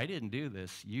 I didn't do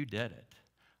this, you did it.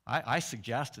 I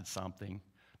suggested something,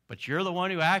 but you're the one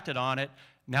who acted on it.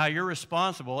 Now you're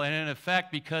responsible, and in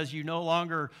effect, because you no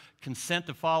longer consent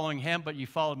to following him, but you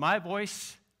followed my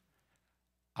voice,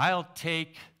 I'll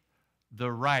take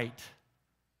the right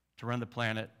to run the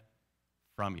planet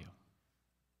from you.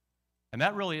 And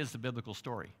that really is the biblical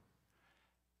story.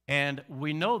 And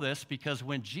we know this because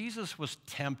when Jesus was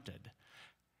tempted,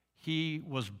 he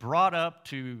was brought up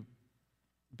to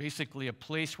basically a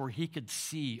place where he could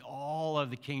see all of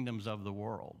the kingdoms of the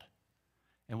world.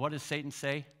 And what does Satan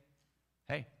say?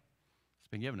 Hey, it's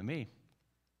been given to me.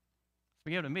 It's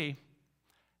been given to me,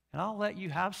 and I'll let you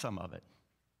have some of it.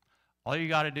 All you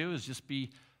got to do is just be,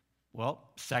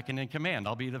 well, second in command.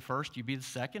 I'll be the first, you be the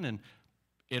second, and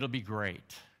it'll be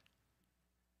great.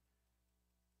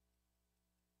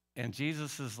 And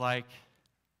Jesus is like,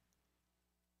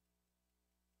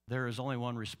 there is only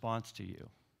one response to you,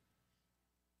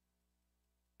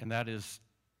 and that is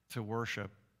to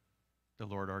worship the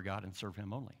Lord our God and serve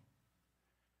him only,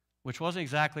 which wasn't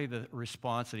exactly the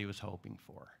response that he was hoping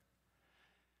for.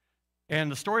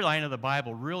 And the storyline of the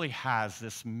Bible really has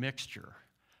this mixture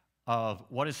of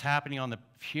what is happening on the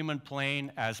human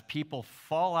plane as people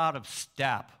fall out of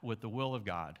step with the will of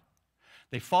God.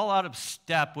 They fall out of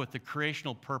step with the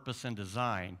creational purpose and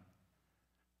design.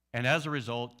 And as a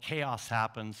result, chaos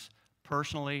happens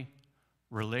personally,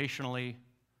 relationally,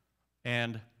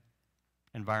 and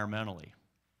environmentally.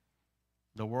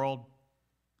 The world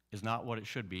is not what it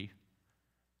should be,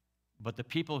 but the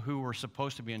people who were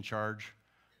supposed to be in charge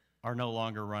are no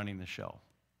longer running the show.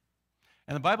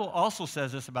 And the Bible also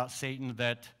says this about Satan,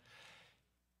 that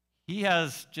he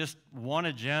has just one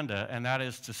agenda, and that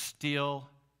is to steal,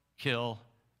 kill,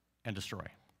 and destroy.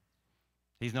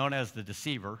 He's known as the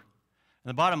deceiver. And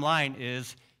the bottom line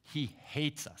is he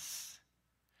hates us.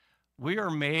 We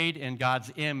are made in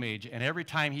God's image, and every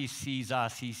time he sees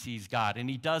us, he sees God. And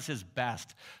he does his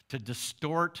best to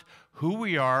distort who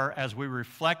we are as we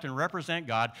reflect and represent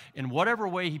God in whatever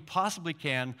way he possibly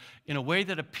can, in a way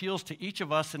that appeals to each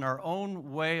of us in our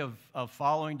own way of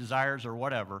following desires or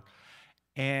whatever.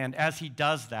 And as he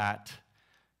does that,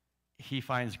 he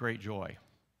finds great joy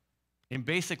in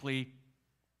basically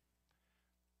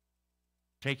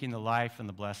taking the life and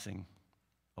the blessing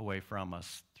away from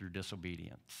us through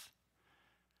disobedience.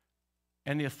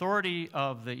 And the authority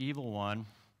of the evil one,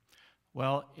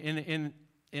 well, in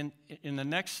the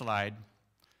next slide,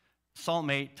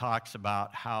 Psalm 8 talks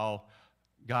about how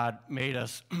God made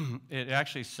us. It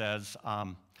actually says,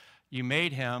 you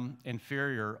made him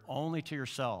inferior only to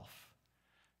yourself.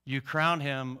 You crowned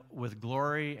him with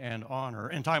glory and honor.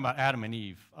 And talking about Adam and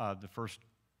Eve, the first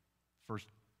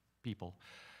people.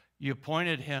 You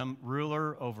appointed him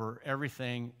ruler over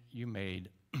everything you made,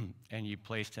 and you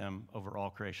placed him over all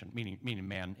creation, meaning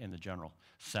man in the general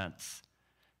sense.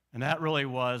 And that really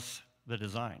was the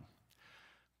design.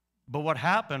 But what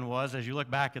happened was, as you look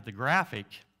back at the graphic,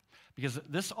 because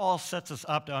this all sets us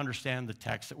up to understand the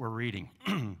text that we're reading.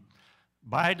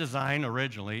 By design,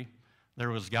 originally, there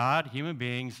was God, human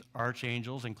beings,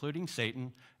 archangels, including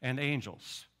Satan, and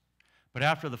angels. But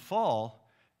after the fall,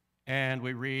 and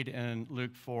we read in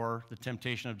Luke 4, the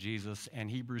temptation of Jesus, and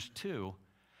Hebrews 2,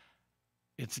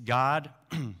 it's God,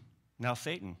 now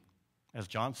Satan, as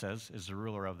John says, is the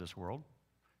ruler of this world.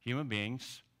 Human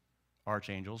beings,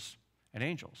 archangels, and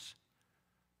angels.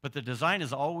 But the design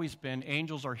has always been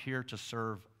angels are here to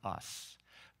serve us.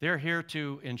 They're here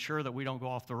to ensure that we don't go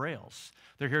off the rails.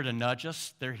 They're here to nudge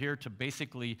us. They're here to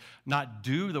basically not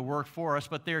do the work for us,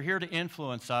 but they're here to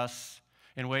influence us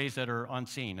in ways that are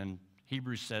unseen. And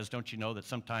Hebrews says, don't you know that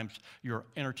sometimes you're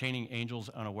entertaining angels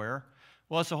unaware?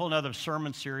 Well, it's a whole other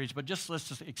sermon series, but let's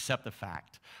just accept the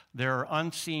fact. There are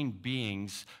unseen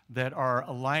beings that are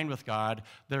aligned with God.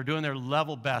 They're doing their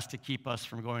level best to keep us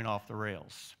from going off the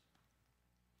rails.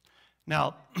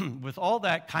 Now, with all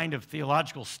that kind of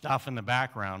theological stuff in the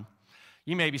background,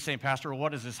 you may be saying, Pastor,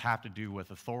 what does this have to do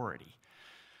with authority?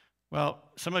 Well,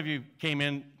 some of you came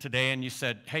in today and you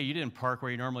said, hey, you didn't park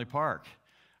where you normally park.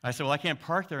 I said, well, I can't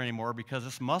park there anymore because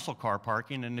it's muscle car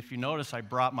parking, and if you notice, I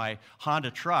brought my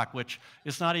Honda truck, which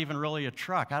is not even really a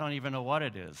truck. I don't even know what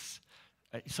it is.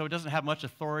 So it doesn't have much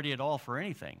authority at all for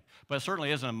anything. But it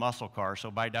certainly isn't a muscle car,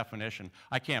 so by definition,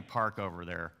 I can't park over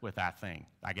there with that thing.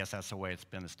 I guess that's the way it's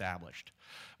been established.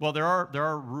 Well, there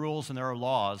are rules and there are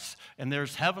laws, and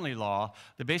there's heavenly law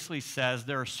that basically says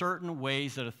there are certain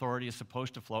ways that authority is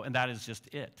supposed to flow, and that is just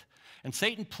it. And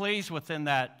Satan plays within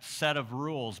that set of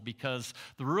rules because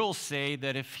the rules say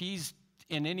that if he's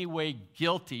in any way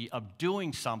guilty of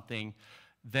doing something,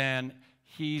 then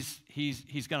he's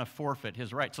going to forfeit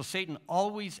his right. So Satan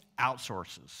always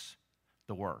outsources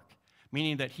the work,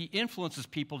 meaning that he influences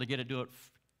people to get him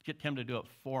to do it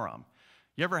for him.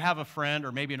 You ever have a friend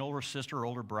or maybe an older sister or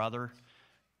older brother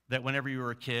that whenever you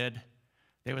were a kid,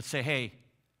 they would say, hey,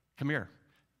 come here.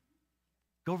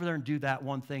 Go over there and do that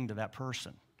one thing to that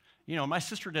person. You know, my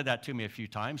sister did that to me a few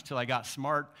times till I got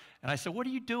smart, and I said, what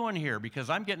are you doing here? Because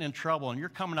I'm getting in trouble, and you're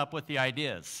coming up with the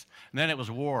ideas. And then it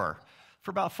was war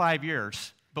for about 5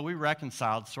 years, but we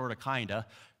reconciled, sort of, kind of.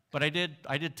 But I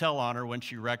did tell on her when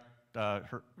she wrecked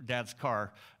her dad's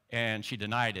car, and she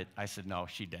denied it. I said, no,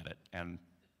 she did it.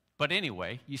 But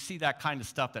anyway, you see that kind of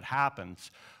stuff that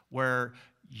happens where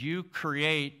you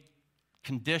create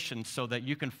conditions so that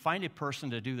you can find a person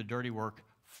to do the dirty work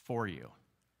for you.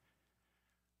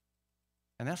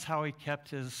 And that's how he kept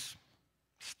his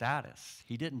status.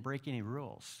 He didn't break any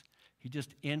rules. He just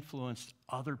influenced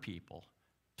other people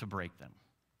to break them.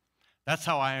 That's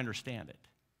how I understand it.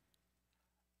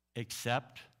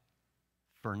 Except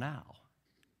for now.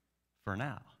 For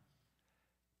now.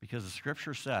 Because the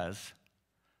scripture says,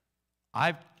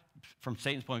 from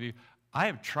Satan's point of view, I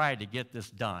have tried to get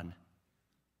this done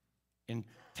in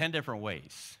 10 different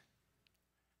ways.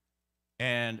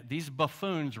 And these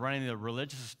buffoons running the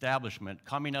religious establishment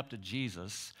coming up to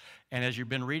Jesus, and as you've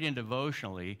been reading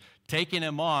devotionally, taking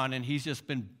him on, and he's just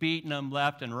been beating them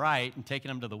left and right and taking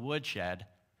them to the woodshed.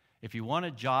 If you want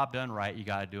a job done right, you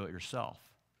got to do it yourself.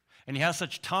 And he has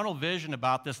such tunnel vision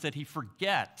about this that he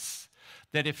forgets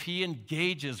that if he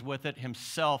engages with it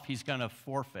himself, he's going to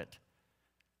forfeit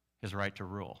his right to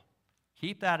rule.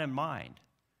 Keep that in mind,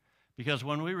 because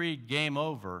when we read game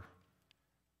over,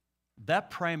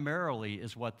 that primarily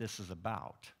is what this is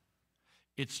about.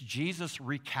 It's Jesus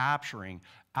recapturing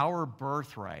our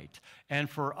birthright, and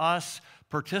for us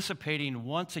participating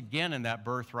once again in that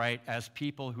birthright as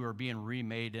people who are being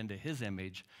remade into his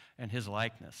image and his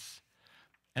likeness.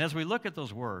 And as we look at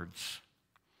those words,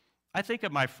 I think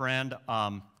of my friend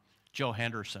Joe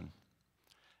Henderson.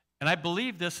 And I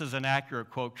believe this is an accurate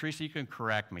quote. Teresa, you can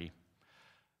correct me.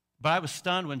 But I was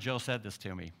stunned when Joe said this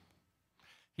to me.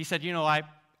 He said, you know, I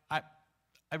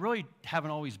really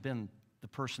haven't always been the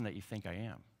person that you think I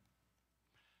am.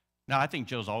 Now, I think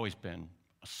Joe's always been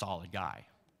a solid guy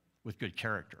with good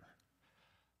character.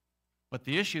 But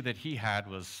the issue that he had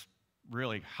was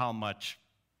really how much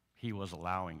he was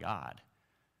allowing God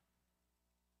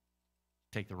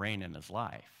to take the reign in his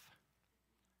life.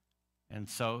 And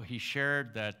so he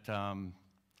shared that,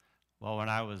 well, when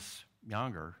I was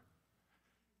younger,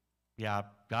 yeah,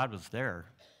 God was there,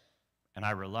 and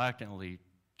I reluctantly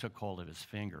took hold of his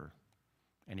finger,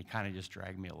 and he kind of just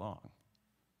dragged me along.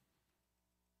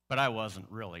 But I wasn't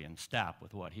really in step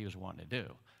with what he was wanting to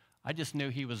do. I just knew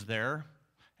he was there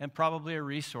and probably a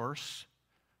resource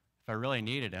if I really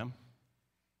needed him.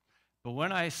 But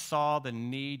when I saw the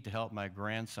need to help my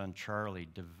grandson Charlie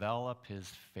develop his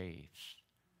faith,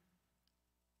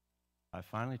 I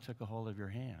finally took a hold of your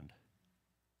hand,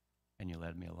 and you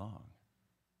led me along.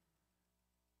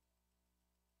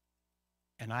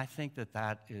 And I think that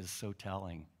that is so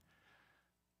telling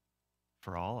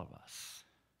for all of us.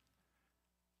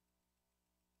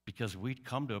 Because we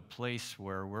come to a place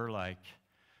where we're like,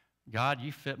 God,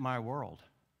 you fit my world.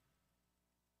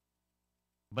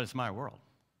 But it's my world.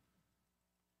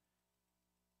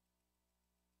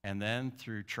 And then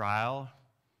through trial,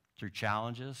 through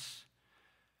challenges,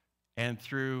 and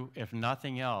through, if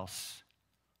nothing else,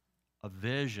 a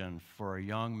vision for a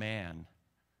young man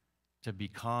to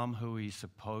become who he's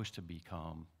supposed to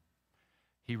become,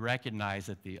 he recognized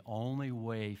that the only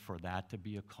way for that to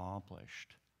be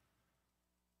accomplished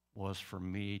was for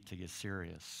me to get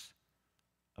serious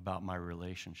about my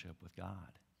relationship with God.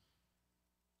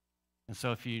 And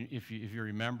so if you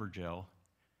remember Joe,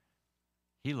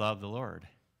 he loved the Lord.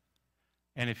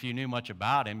 And if you knew much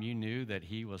about him, you knew that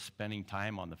he was spending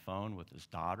time on the phone with his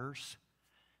daughters.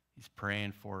 He's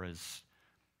praying for his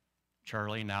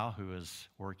Charlie now, who is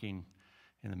working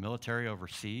in the military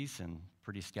overseas in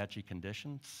pretty sketchy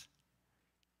conditions.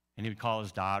 And he would call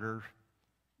his daughter,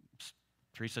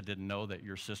 Teresa didn't know that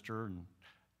your sister and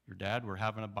your dad were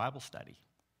having a Bible study.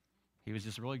 He was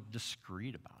just really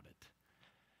discreet about it.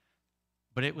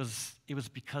 But it was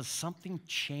because something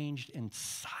changed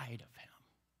inside of him,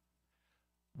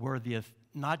 where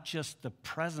not just the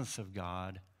presence of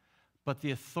God, but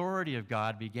the authority of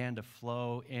God began to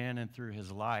flow in and through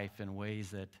his life in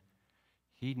ways that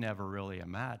he'd never really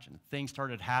imagined. Things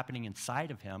started happening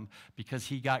inside of him because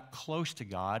he got close to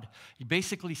God. He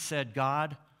basically said,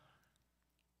 God,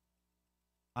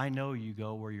 I know you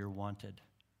go where you're wanted,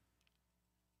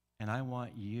 and I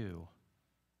want you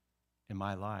in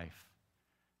my life,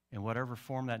 in whatever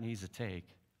form that needs to take,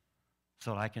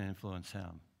 so that I can influence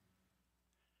him.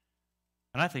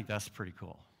 And I think that's pretty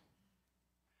cool,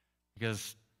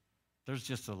 because there's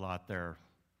just a lot there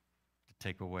to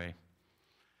take away.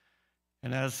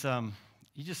 And as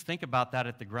you just think about that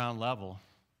at the ground level,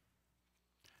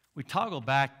 we toggle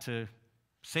back to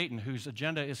Satan, whose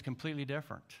agenda is completely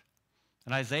different.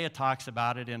 And Isaiah talks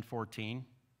about it in 14.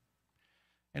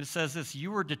 And it says this,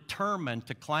 you were determined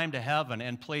to climb to heaven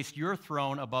and place your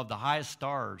throne above the highest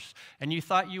stars. And you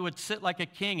thought you would sit like a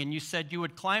king, and you said you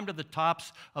would climb to the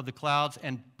tops of the clouds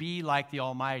and be like the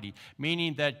Almighty.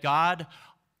 Meaning that God,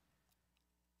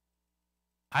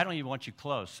 I don't even want you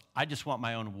close. I just want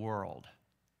my own world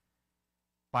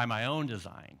by my own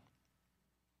design.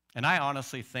 And I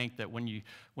honestly think that when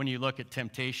you look at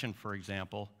temptation, for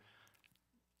example,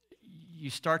 you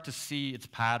start to see its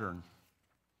pattern.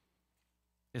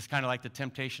 It's kind of like the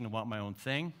temptation to want my own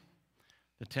thing,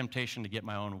 the temptation to get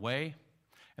my own way,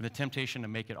 and the temptation to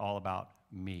make it all about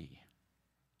me.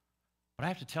 But I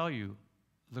have to tell you,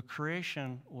 the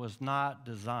creation was not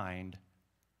designed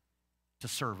to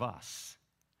serve us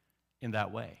in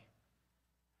that way.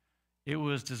 It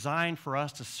was designed for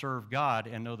us to serve God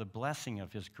and know the blessing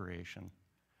of his creation.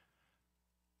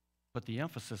 But the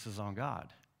emphasis is on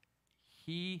God.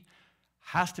 He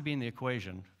has to be in the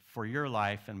equation for your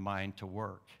life and mine to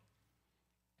work.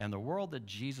 And the world that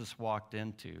Jesus walked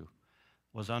into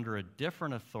was under a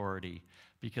different authority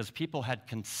because people had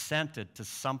consented to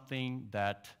something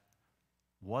that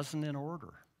wasn't in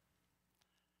order.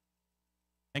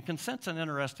 And consent's an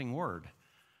interesting word.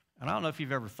 And I don't know if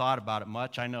you've ever thought about it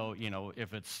much. I know,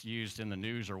 if it's used in the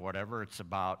news or whatever, it's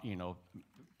about,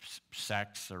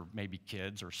 sex or maybe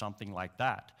kids or something like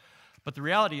that. But the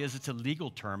reality is it's a legal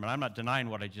term, and I'm not denying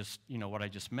what I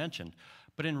just mentioned.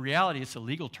 But in reality, it's a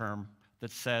legal term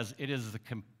that says it is the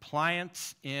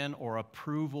compliance in or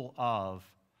approval of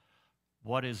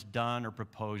what is done or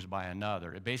proposed by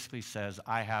another. It basically says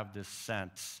I have this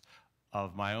sense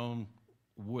of my own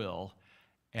will,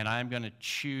 and I'm going to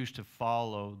choose to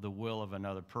follow the will of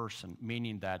another person,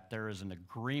 meaning that there is an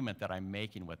agreement that I'm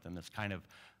making with them that's kind of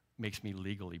makes me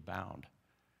legally bound.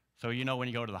 So when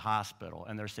you go to the hospital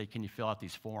and they're saying, can you fill out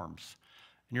these forms?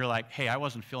 And you're like, hey, I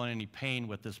wasn't feeling any pain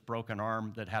with this broken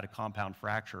arm that had a compound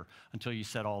fracture until you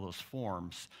said all those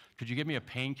forms. Could you give me a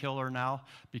painkiller now?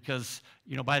 Because,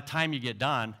 by the time you get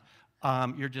done,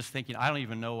 you're just thinking, I don't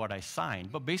even know what I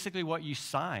signed. But basically what you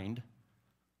signed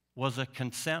was a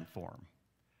consent form.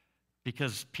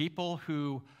 Because people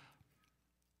who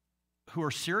are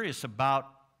serious about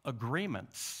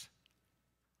agreements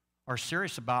are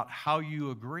serious about how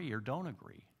you agree or don't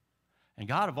agree. And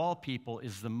God of all people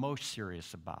is the most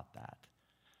serious about that.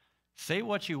 Say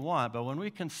what you want, but when we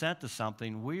consent to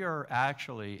something, we are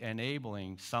actually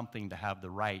enabling something to have the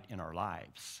right in our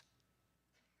lives.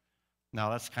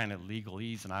 Now, that's kind of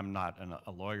legalese, and I'm not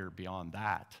a lawyer beyond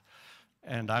that.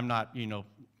 And I'm not,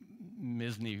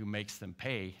 Misney who makes them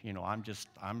pay. I'm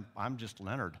just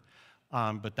Leonard.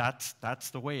 But that's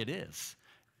the way it is.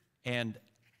 And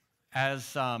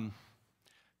as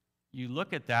you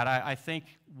look at that, I think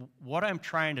what I'm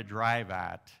trying to drive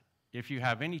at, if you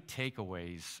have any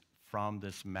takeaways from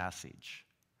this message,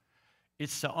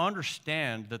 it's to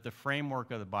understand that the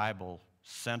framework of the Bible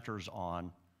centers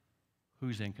on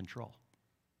who's in control.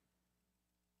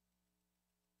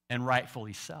 and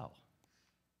rightfully so.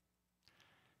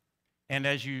 And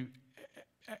as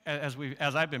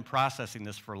I've been processing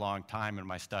this for a long time in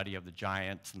my study of the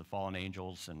giants and the fallen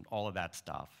angels and all of that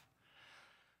stuff,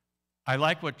 I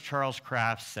like what Charles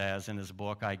Kraft says in his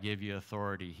book, I Give You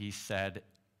Authority. He said,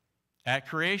 at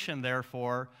creation,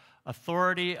 therefore,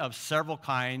 authority of several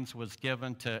kinds was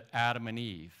given to Adam and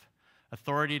Eve.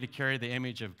 Authority to carry the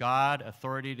image of God,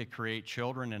 authority to create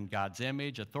children in God's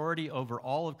image, authority over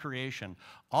all of creation.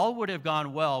 All would have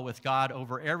gone well with God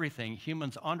over everything,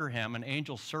 humans under him and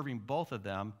angels serving both of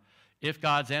them, if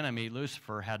God's enemy,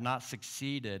 Lucifer, had not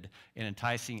succeeded in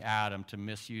enticing Adam to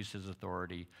misuse his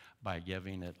authority by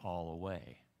giving it all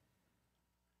away.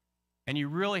 And you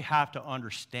really have to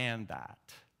understand that,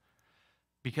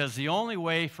 because the only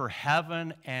way for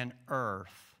heaven and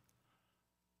earth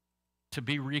to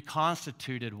be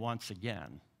reconstituted once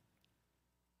again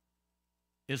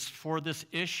is for this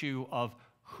issue of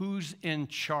who's in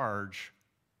charge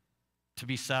to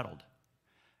be settled.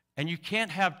 And you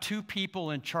can't have two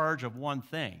people in charge of one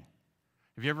thing.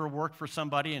 Have you ever worked for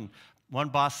somebody and one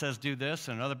boss says do this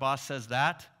and another boss says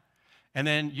that? And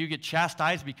then you get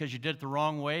chastised because you did it the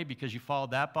wrong way because you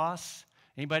followed that boss?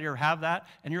 Anybody ever have that?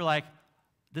 And you're like,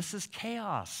 this is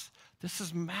chaos. This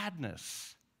is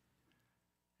madness.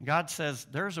 God says,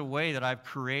 there's a way that I've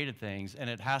created things,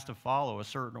 and it has to follow a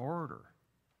certain order.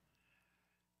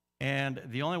 And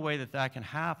the only way that that can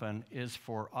happen is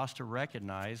for us to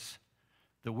recognize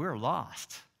that we're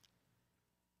lost.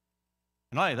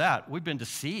 And not only that, we've been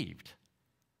deceived.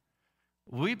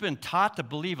 We've been taught to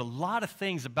believe a lot of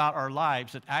things about our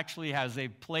lives that actually, as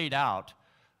they've played out,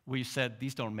 we've said,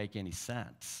 these don't make any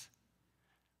sense.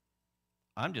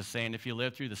 I'm just saying, if you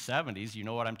lived through the 70s, you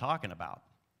know what I'm talking about.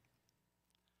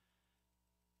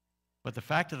 But the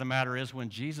fact of the matter is, when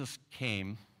Jesus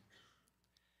came,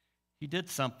 he did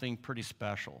something pretty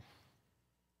special.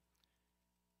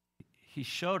 He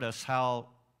showed us how,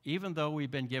 even though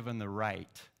we've been given the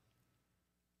right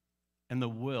and the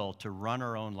will to run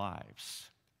our own lives,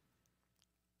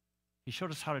 he showed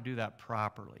us how to do that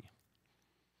properly.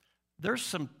 There's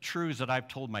some truths that I've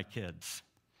told my kids,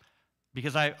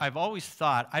 because I've always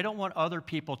thought, I don't want other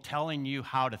people telling you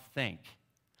how to think.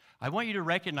 I want you to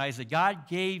recognize that God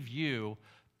gave you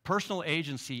personal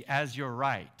agency as your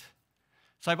right.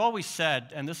 So I've always said,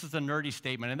 and this is a nerdy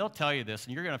statement, and they'll tell you this,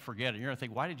 and you're going to forget it. You're going to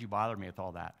think, why did you bother me with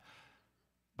all that?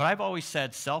 But I've always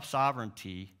said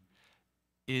self-sovereignty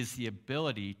is the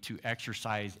ability to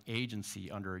exercise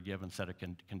agency under a given set of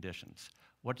conditions.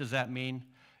 What does that mean?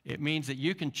 It means that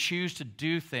you can choose to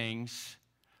do things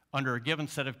under a given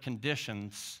set of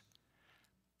conditions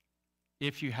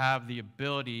if you have the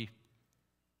ability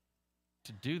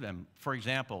to do them. For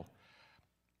example,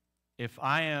 if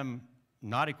I am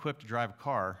not equipped to drive a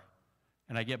car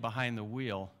and I get behind the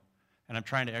wheel and I'm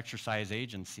trying to exercise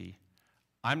agency,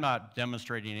 I'm not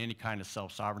demonstrating any kind of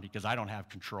self-sovereignty because I don't have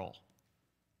control.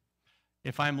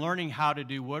 If I'm learning how to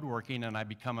do woodworking and I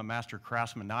become a master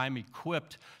craftsman, now I'm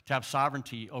equipped to have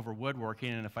sovereignty over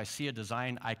woodworking, and if I see a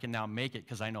design, I can now make it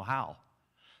because I know how.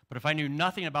 But if I knew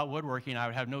nothing about woodworking, I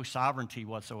would have no sovereignty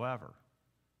whatsoever.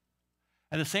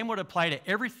 And the same would apply to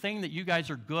everything that you guys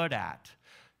are good at.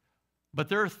 But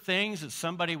there are things that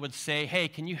somebody would say, hey,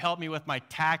 can you help me with my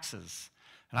taxes?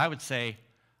 And I would say,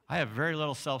 I have very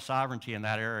little self-sovereignty in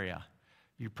that area.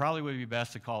 You probably would be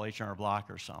best to call H&R Block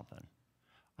or something.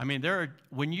 I mean,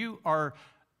 when you are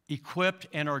equipped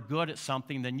and are good at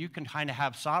something, then you can kind of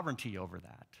have sovereignty over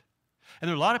that. And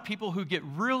there are a lot of people who get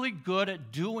really good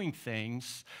at doing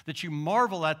things that you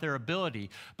marvel at their ability.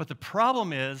 But the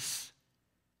problem is,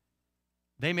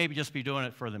 they may just be doing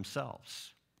it for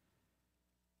themselves.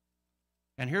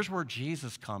 And here's where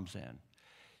Jesus comes in.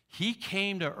 He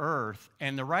came to earth,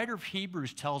 and the writer of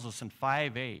Hebrews tells us in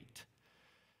 5:8,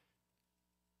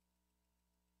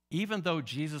 even though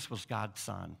Jesus was God's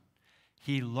son,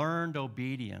 he learned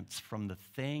obedience from the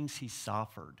things he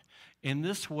suffered. In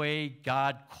this way,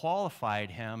 God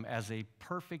qualified him as a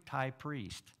perfect high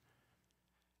priest,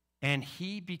 and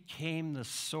he became the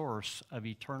source of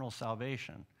eternal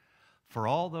salvation for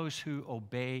all those who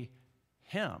obey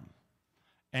him.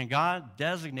 And God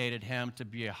designated him to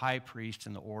be a high priest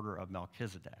in the order of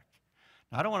Melchizedek.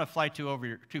 Now, I don't want to fly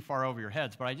too far over your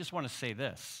heads, but I just want to say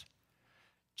this.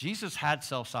 Jesus had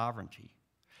self-sovereignty.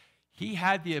 He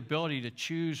had the ability to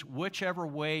choose whichever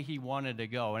way he wanted to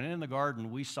go. And in the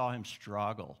garden, we saw him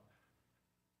struggle.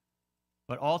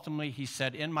 But ultimately, he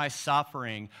said, in my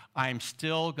suffering, I'm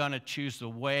still going to choose the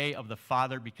way of the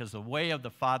Father, because the way of the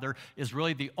Father is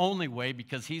really the only way,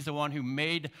 because he's the one who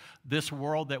made this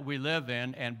world that we live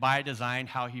in, and by design,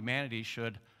 how humanity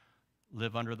should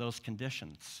live under those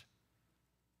conditions.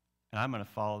 and I'm going to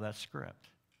follow that script.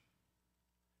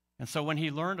 And so when he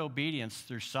learned obedience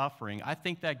through suffering, I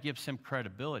think that gives him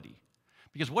credibility.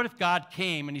 Because what if God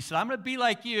came and he said, I'm going to be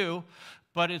like you,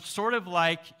 but it's sort of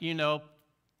like,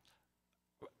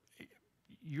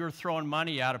 you're throwing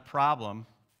money at a problem,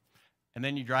 and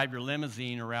then you drive your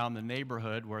limousine around the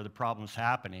neighborhood where the problem's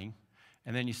happening,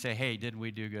 and then you say, hey, didn't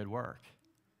we do good work?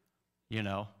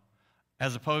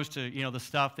 As opposed to, the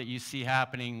stuff that you see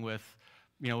happening with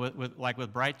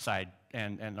Brightside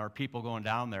and our people going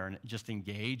down there and just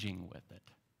engaging with it.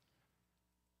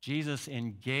 Jesus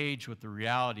engaged with the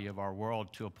reality of our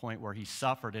world to a point where he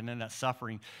suffered, and in that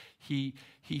suffering, he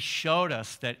showed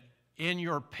us that in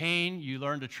your pain, you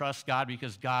learn to trust God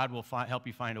because God will help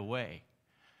you find a way.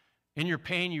 In your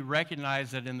pain, you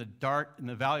recognize that in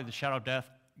the valley of the shadow of death,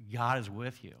 God is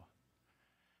with you.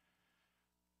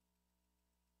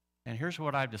 And here's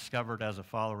what I've discovered as a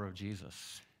follower of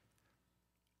Jesus.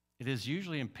 It is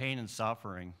usually in pain and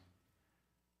suffering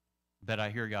that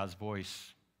I hear God's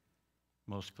voice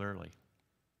most clearly.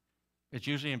 It's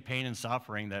usually in pain and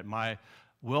suffering that my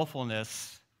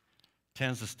willfulness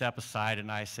tends to step aside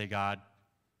and I say, God,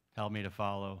 help me to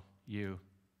follow you,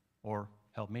 or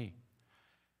help me.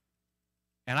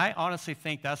 And I honestly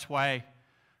think that's why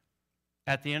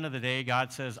at the end of the day,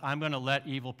 God says, I'm going to let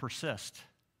evil persist.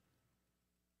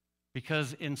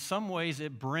 Because in some ways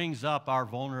it brings up our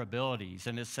vulnerabilities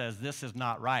and it says this is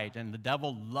not right. And the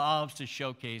devil loves to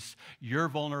showcase your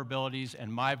vulnerabilities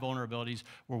and my vulnerabilities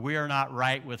where we are not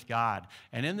right with God.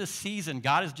 And in this season,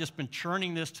 God has just been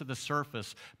churning this to the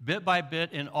surface bit by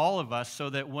bit in all of us so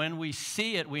that when we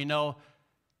see it, we know,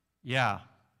 yeah,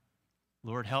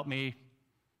 Lord, help me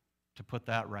to put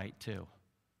that right too.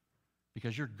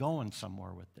 Because you're going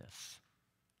somewhere with this.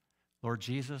 Lord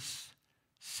Jesus,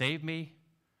 save me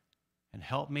and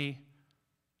help me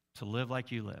to live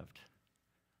like you lived.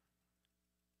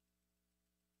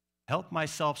 Help my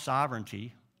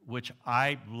self-sovereignty, which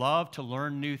I love to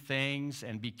learn new things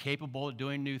and be capable of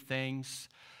doing new things,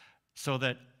 so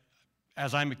that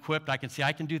as I'm equipped, I can say,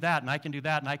 I can do that, and I can do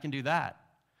that, and I can do that.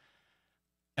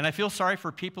 And I feel sorry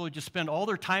for people who just spend all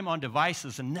their time on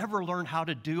devices and never learn how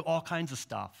to do all kinds of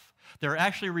stuff. They're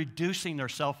actually reducing their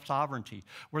self-sovereignty,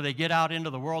 where they get out into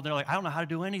the world and they're like, I don't know how to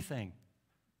do anything.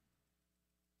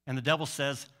 And the devil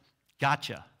says,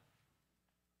 gotcha.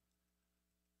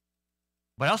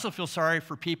 But I also feel sorry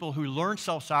for people who learn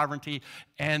self-sovereignty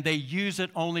and they use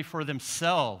it only for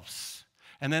themselves.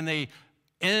 And then they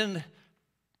end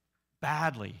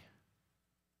badly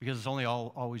because it's only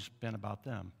always been about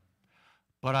them.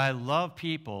 But I love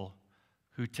people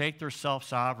who take their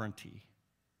self-sovereignty,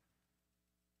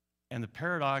 and the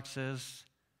paradox is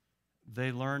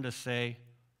they learn to say,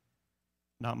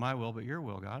 not my will, but your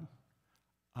will, God.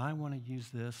 I want to use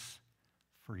this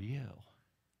for you.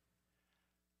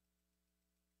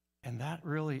 And that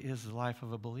really is the life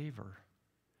of a believer.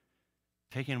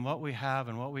 Taking what we have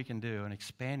and what we can do and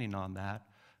expanding on that,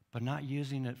 but not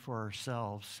using it for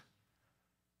ourselves,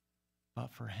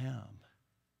 but for him,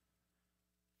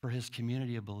 for his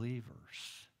community of believers.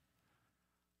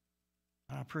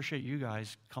 And I appreciate you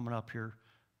guys coming up here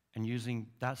and using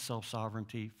that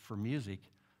self-sovereignty for music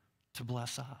to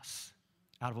bless us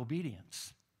out of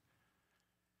obedience.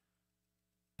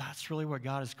 That's really what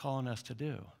God is calling us to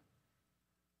do.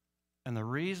 And the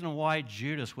reason why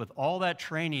Judas, with all that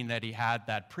training that he had,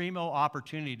 that primo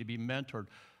opportunity to be mentored,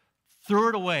 threw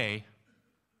it away,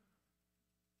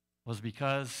 was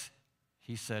because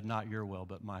he said, not your will,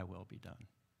 but my will be done.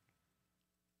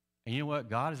 And you know what?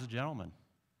 God is a gentleman.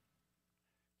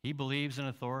 He believes in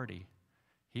authority.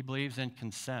 He believes in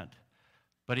consent.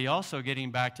 But he also,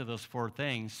 getting back to those four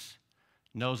things,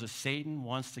 knows that Satan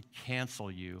wants to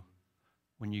cancel you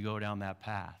when you go down that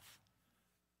path.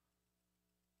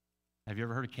 Have you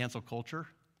ever heard of cancel culture?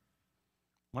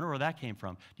 Wonder where that came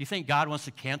from. Do you think God wants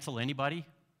to cancel anybody?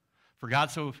 For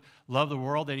God so loved the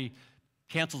world that he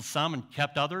canceled some and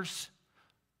kept others?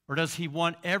 Or does he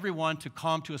want everyone to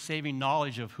come to a saving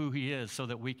knowledge of who he is so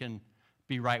that we can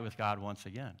be right with God once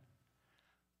again?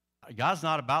 God's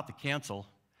not about to cancel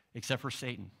except for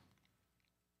Satan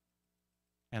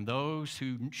and those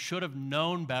who should have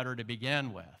known better to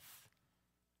begin with.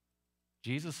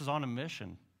 Jesus is on a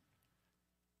mission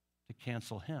to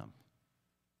cancel him.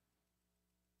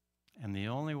 And the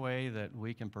only way that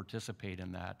we can participate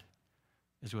in that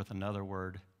is with another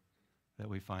word that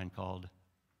we find called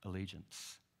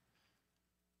allegiance.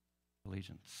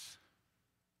 Allegiance.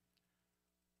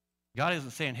 God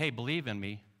isn't saying, hey, believe in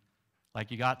me. Like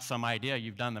you got some idea,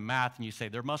 you've done the math, and you say,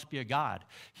 there must be a God.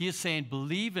 He is saying,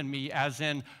 believe in me as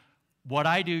in what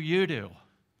I do, you do.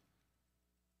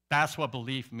 That's what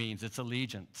belief means. It's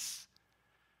allegiance.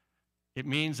 It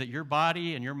means that your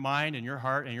body and your mind and your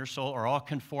heart and your soul are all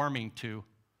conforming to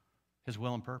his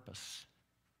will and purpose.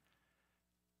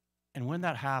 And when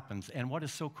that happens, and what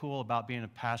is so cool about being a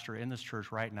pastor in this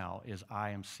church right now is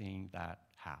I am seeing that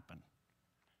happen.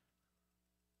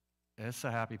 It's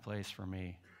a happy place for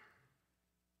me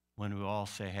when we all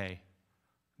say, hey,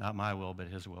 not my will, but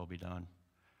his will be done.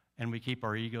 And we keep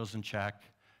our egos in check,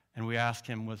 and we ask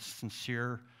him with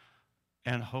sincere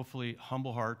and hopefully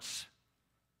humble hearts,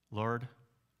 Lord,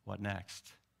 what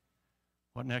next?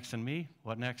 What next in me?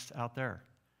 What next out there?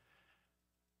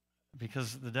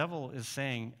 Because the devil is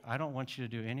saying, I don't want you to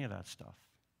do any of that stuff.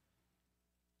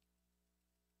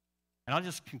 And I'll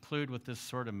just conclude with this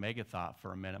sort of mega thought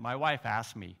for a minute. My wife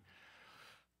asked me,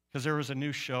 because there was a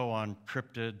new show on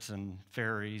cryptids and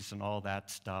fairies and all that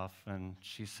stuff, and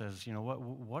she says, you know,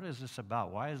 what is this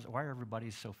about? Why are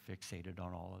everybody so fixated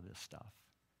on all of this stuff?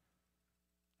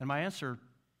 And my answer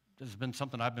has been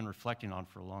something I've been reflecting on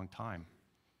for a long time.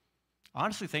 I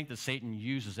honestly think that Satan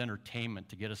uses entertainment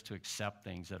to get us to accept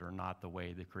things that are not the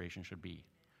way the creation should be.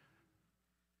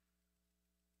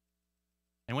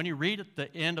 And when you read at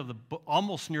the end of the book,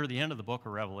 almost near the end of the book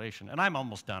of Revelation, and I'm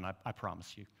almost done, I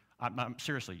promise you. I'm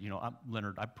seriously,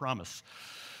 Leonard, I promise.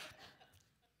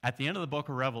 At the end of the book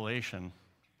of Revelation,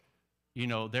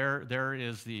 there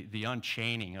is the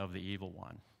unchaining of the evil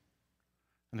one.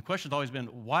 And the question's always been,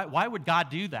 why would God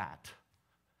do that?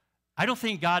 I don't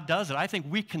think God does it. I think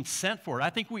we consent for it. I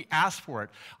think we ask for it.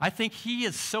 I think he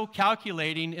is so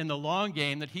calculating in the long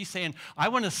game that he's saying, I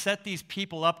want to set these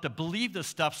people up to believe this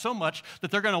stuff so much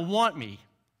that they're going to want me.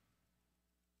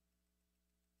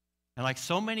 And like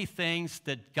so many things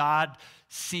that God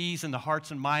sees in the hearts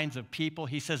and minds of people,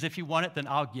 he says, if you want it, then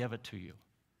I'll give it to you.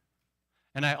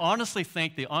 And I honestly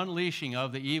think the unleashing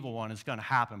of the evil one is going to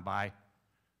happen by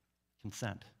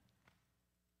consent.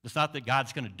 It's not that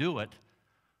God's going to do it,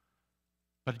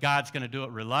 but God's going to do it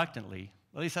reluctantly.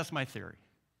 At least that's my theory.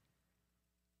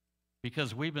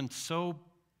 Because we've been so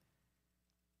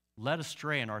led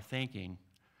astray in our thinking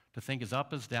to think as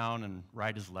up is down and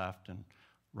right is left and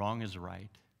wrong is right.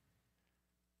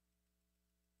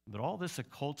 But all this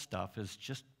occult stuff is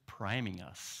just priming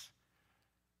us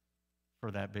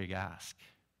for that big ask.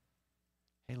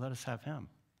 Hey, let us have him.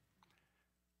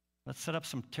 Let's set up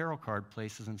some tarot card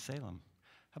places in Salem.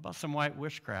 How about some white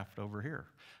witchcraft over here?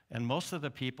 And most of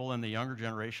the people in the younger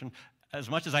generation, as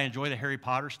much as I enjoy the Harry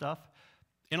Potter stuff,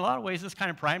 in a lot of ways this kind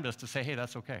of primed us to say, hey,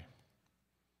 that's okay.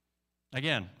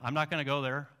 Again, I'm not going to go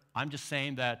there. I'm just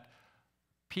saying that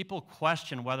people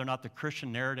question whether or not the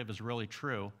Christian narrative is really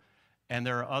true, and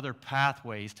there are other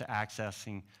pathways to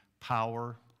accessing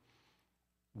power,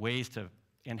 ways to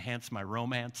enhance my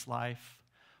romance life,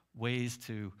 ways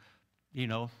to,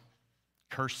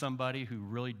 curse somebody who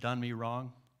really done me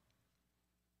wrong.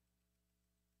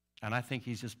 And I think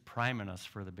he's just priming us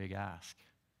for the big ask.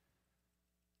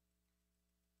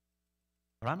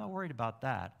 But I'm not worried about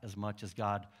that as much as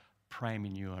God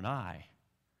priming you and I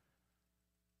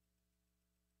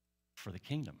for the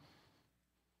kingdom.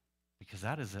 Because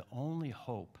that is the only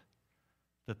hope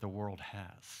that the world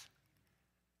has.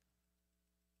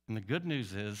 And the good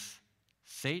news is,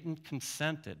 Satan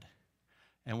consented.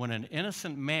 And when an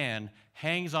innocent man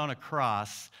hangs on a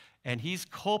cross and he's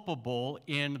culpable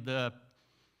in the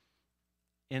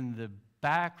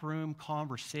backroom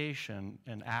conversation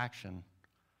and action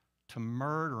to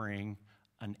murdering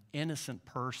an innocent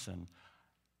person,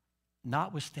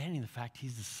 notwithstanding the fact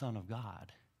he's the Son of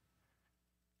God,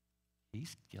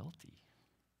 he's guilty.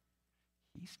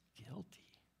 He's guilty.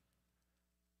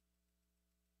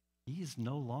 He is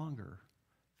no longer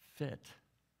fit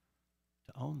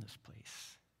to own this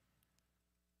place.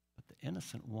 But the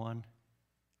innocent one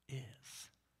is.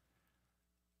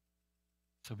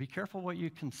 So be careful what you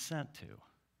consent to.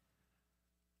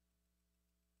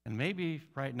 And maybe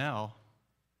right now,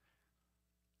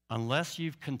 unless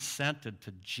you've consented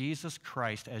to Jesus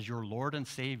Christ as your Lord and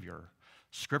Savior,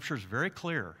 Scripture is very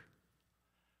clear.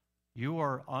 You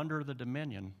are under the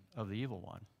dominion of the evil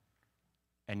one,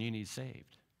 and you need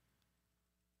saved.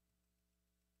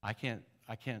 I can't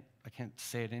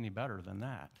say it any better than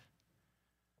that.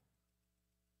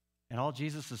 And all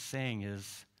Jesus is saying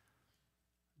is,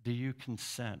 do you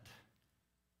consent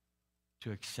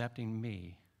to accepting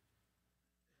me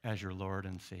as your Lord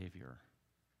and Savior?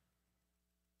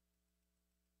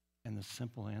 And the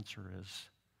simple answer is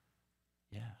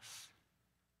yes.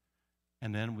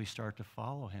 And then we start to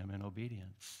follow him in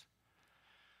obedience.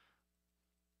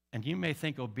 And you may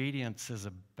think obedience is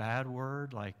a bad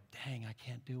word, like, dang, I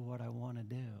can't do what I want to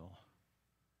do.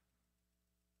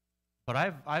 But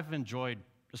I've enjoyed,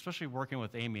 especially working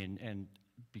with Amy, and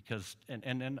because,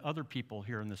 and other people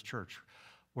here in this church,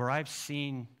 where I've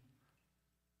seen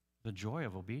the joy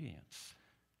of obedience.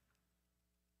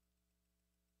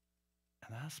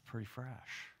 And that's pretty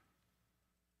fresh.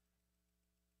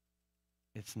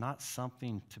 It's not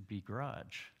something to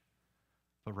begrudge,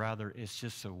 but rather it's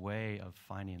just a way of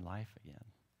finding life again.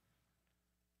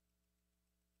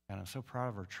 And I'm so proud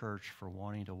of our church for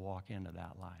wanting to walk into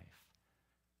that life.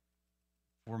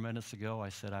 4 minutes ago, I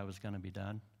said I was going to be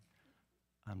done.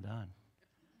 I'm done.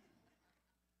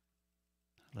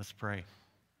 Let's pray.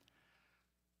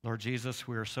 Lord Jesus,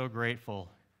 we are so grateful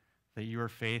that you are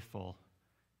faithful,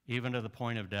 even to the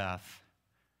point of death.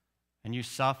 And you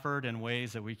suffered in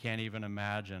ways that we can't even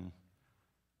imagine.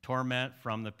 Torment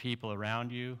from the people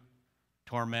around you,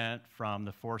 torment from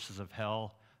the forces of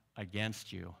hell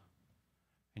against you.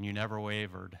 And you never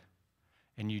wavered.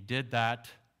 And you did that,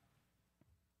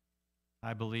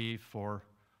 I believe, for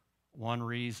one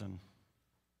reason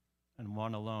and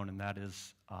one alone, and that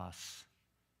is us.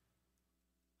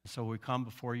 So we come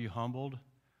before you humbled,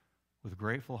 with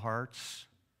grateful hearts,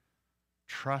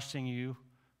 trusting you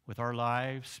with our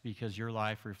lives because your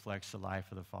life reflects the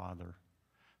life of the Father.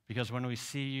 Because when we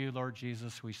see you, Lord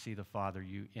Jesus, we see the Father.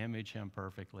 You image him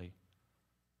perfectly.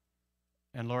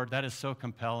 And Lord, that is so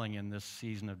compelling in this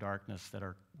season of darkness that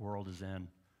our world is in.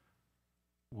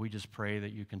 We just pray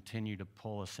that you continue to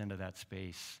pull us into that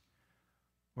space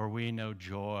where we know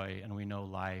joy and we know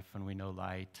life and we know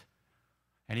light.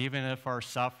 And even if our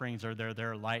sufferings are there,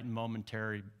 they're light and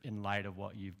momentary in light of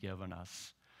what you've given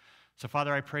us. So,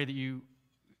 Father, I pray that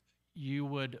you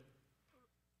would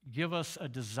give us a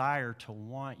desire to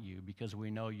want you because we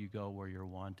know you go where you're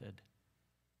wanted.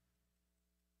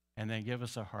 And then give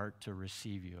us a heart to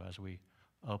receive you as we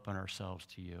open ourselves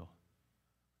to you.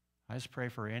 I just pray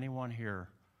for anyone here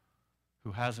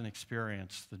who hasn't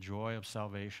experienced the joy of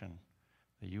salvation,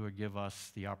 that you would give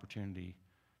us the opportunity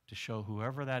to show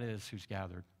whoever that is who's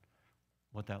gathered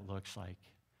what that looks like.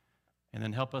 And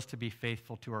then help us to be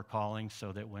faithful to our calling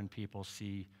so that when people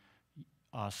see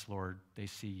us, Lord, they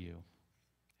see you.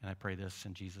 And I pray this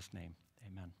in Jesus' name.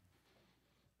 Amen.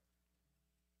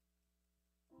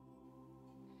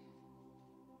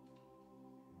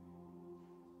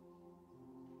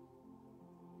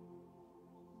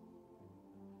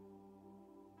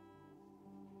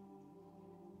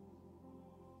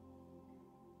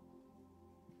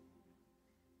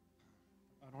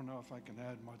 I don't know if I can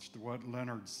add much to what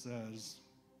Leonard says,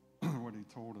 what he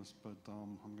told us, but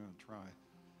I'm going to try.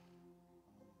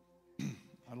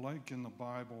 I like in the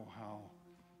Bible how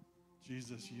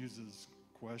Jesus uses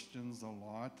questions a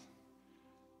lot,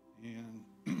 and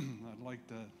I'd like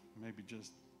to maybe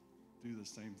just do the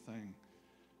same thing.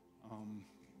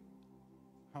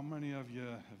 How many of you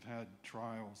have had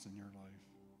trials in your life?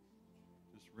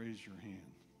 Just raise your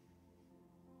hand.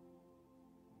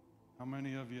 How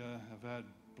many of you have had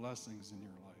blessings in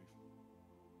your life?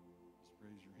 Just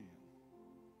raise your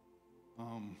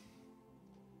hand.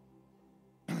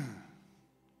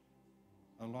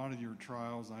 A lot of your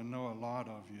trials, I know a lot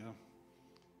of you,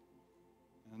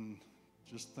 and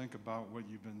just think about what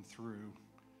you've been through.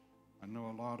 I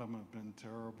know a lot of them have been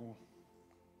terrible,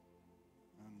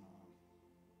 and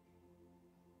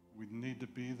we need to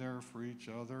be there for each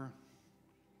other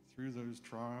through those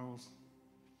trials,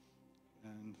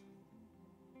 and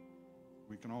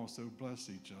we can also bless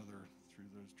each other through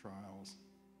those trials.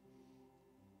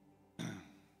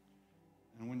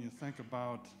 And when you think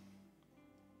about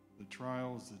the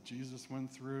trials that Jesus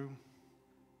went through,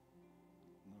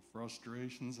 and the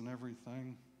frustrations and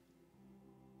everything,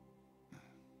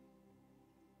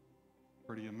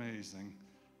 pretty amazing.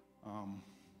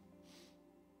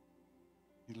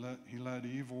 He let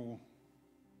evil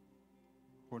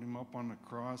put him up on the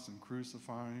cross and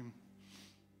crucify him.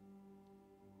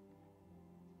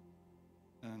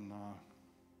 And I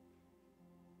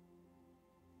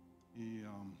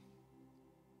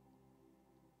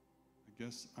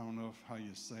guess, I don't know how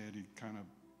you say it, he kind of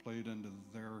played into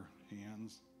their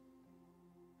hands.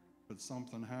 But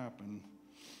something happened.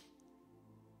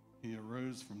 He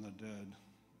arose from the dead,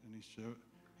 and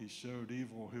he showed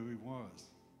evil who he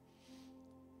was.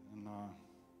 And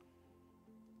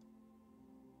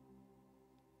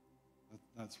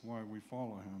that's why we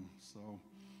follow him. So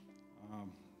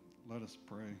let us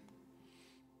pray.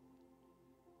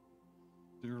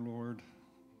 Dear Lord,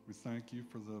 we thank you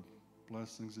for the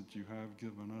blessings that you have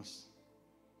given us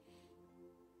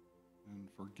and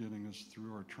for getting us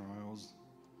through our trials.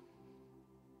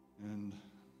 And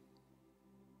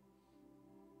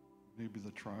maybe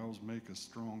the trials make us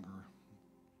stronger.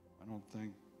 I don't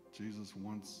think Jesus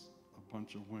wants a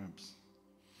bunch of wimps.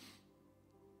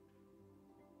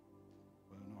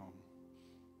 But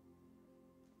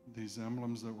these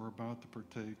emblems that we're about to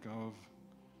partake of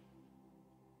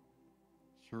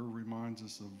sure reminds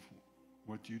us of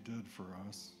what you did for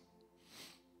us.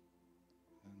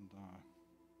 And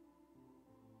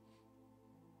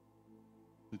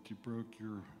that you broke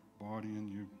your body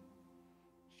and you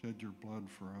shed your blood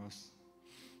for us.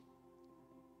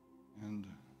 And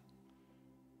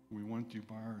we want you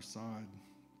by our side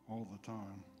all the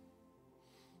time.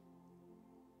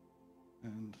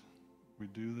 And we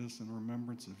do this in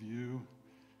remembrance of you.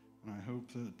 And I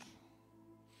hope that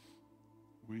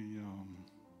we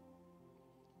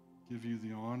give you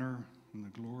the honor and the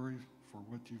glory for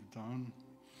what you've done,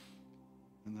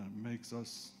 and that makes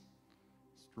us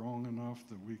strong enough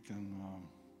that we can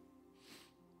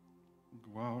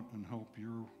go out and help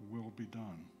your will be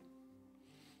done.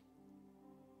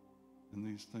 In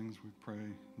these things we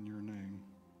pray in your name.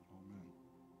 Amen.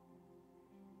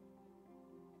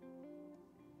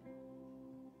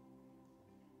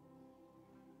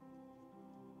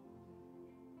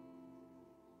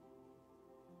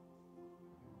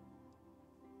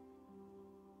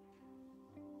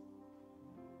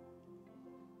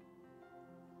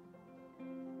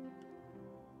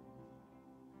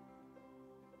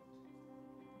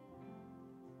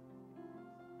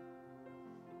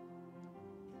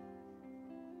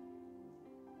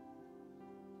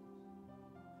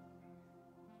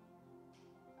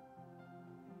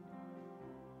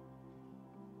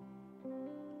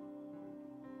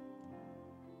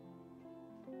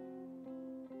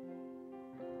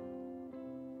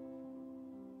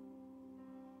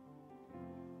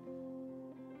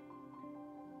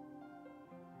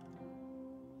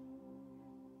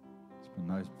 It's been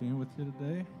nice being with you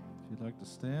today. If you'd like to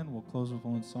stand, we'll close with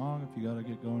one song. If you got to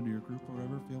get going to your group or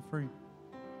whatever, feel free.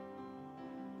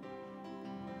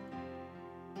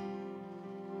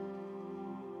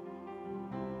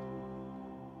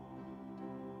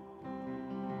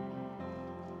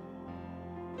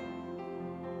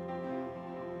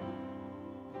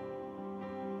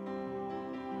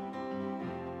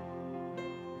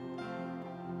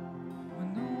 When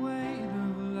the weight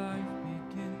of life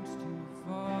begins to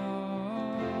fall,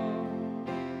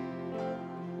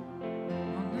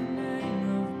 on the name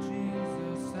of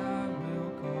Jesus I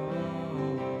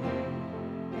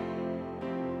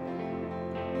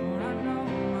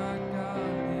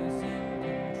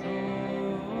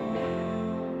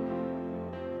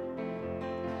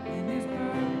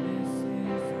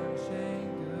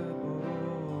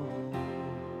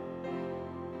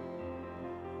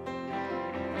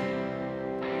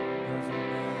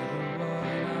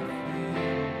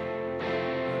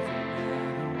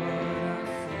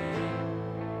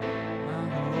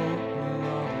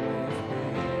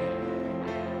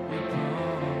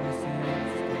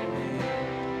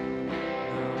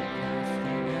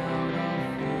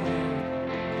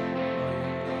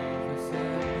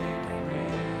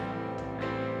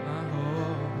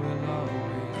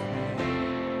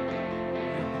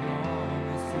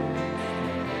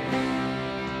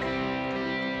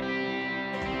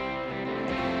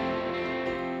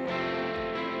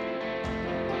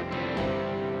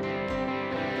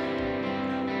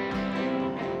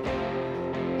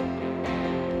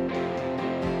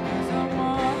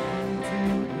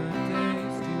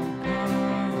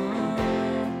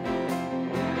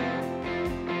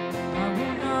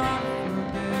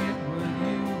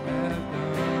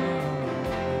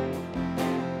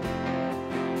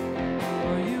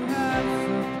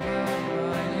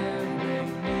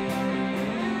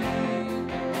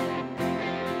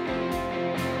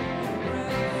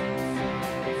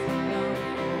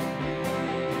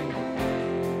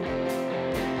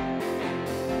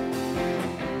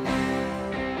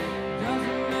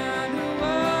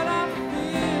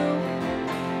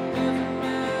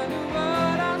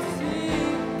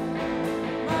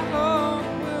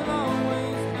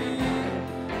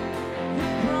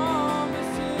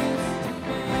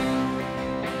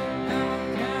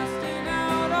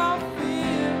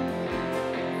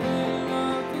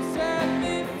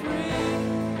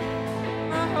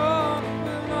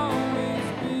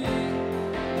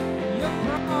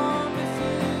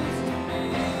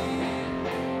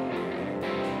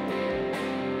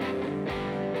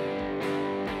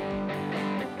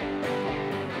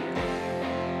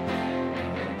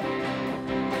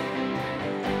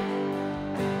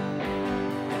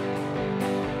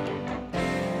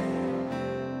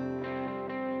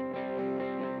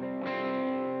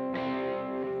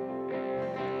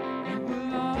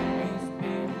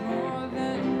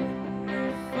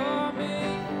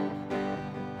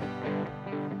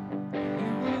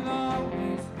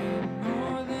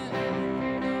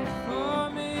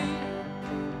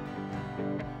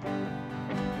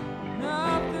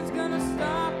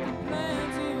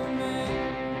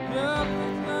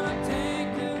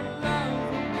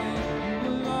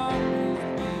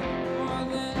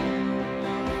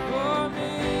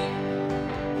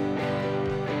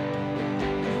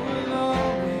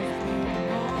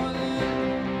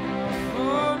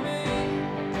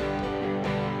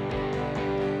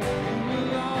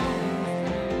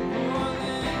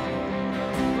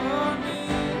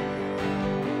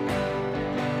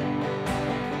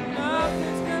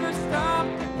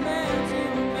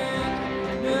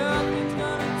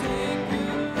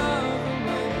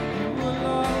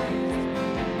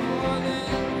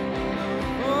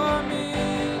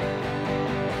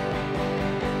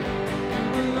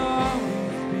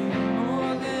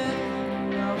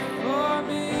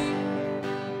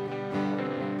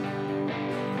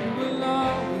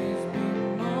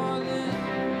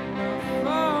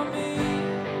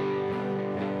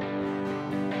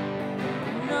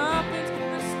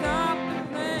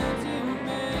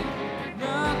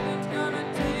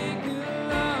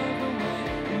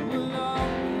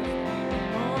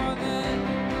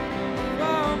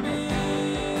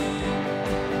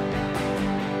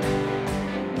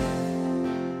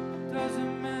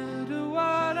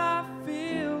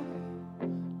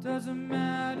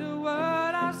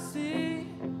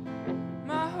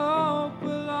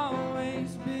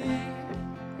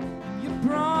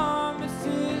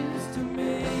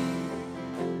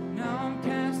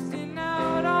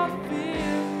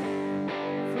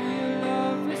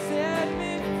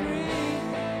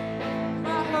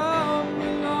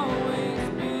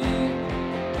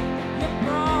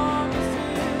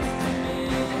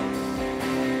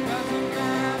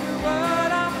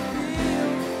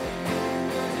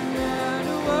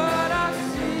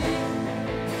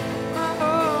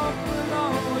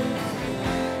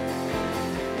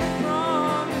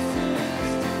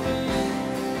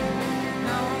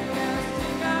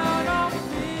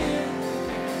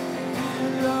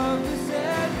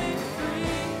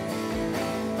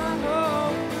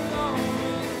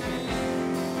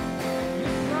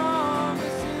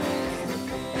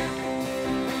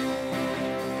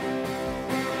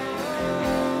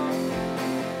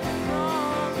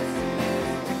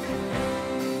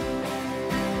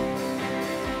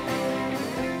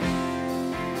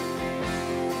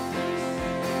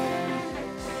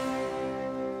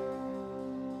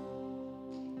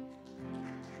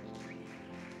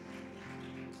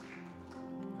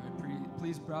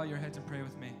please bow your heads and pray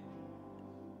with me.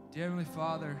 Dear Heavenly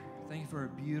Father, thank you for a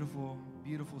beautiful,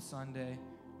 beautiful Sunday.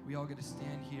 We all get to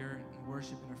stand here and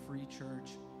worship in a free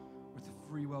church with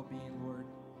free well-being, Lord.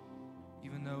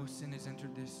 Even though sin has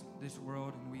entered this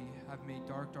world and we have made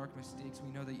dark, dark mistakes,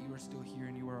 we know that you are still here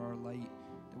and you are our light,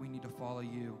 that we need to follow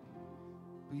you.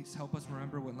 Please help us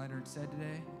remember what Leonard said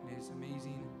today in his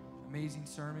amazing, amazing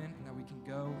sermon, and that we can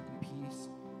go in peace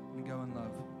and go in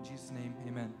love. In Jesus' name,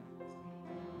 amen.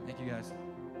 Thank you, guys.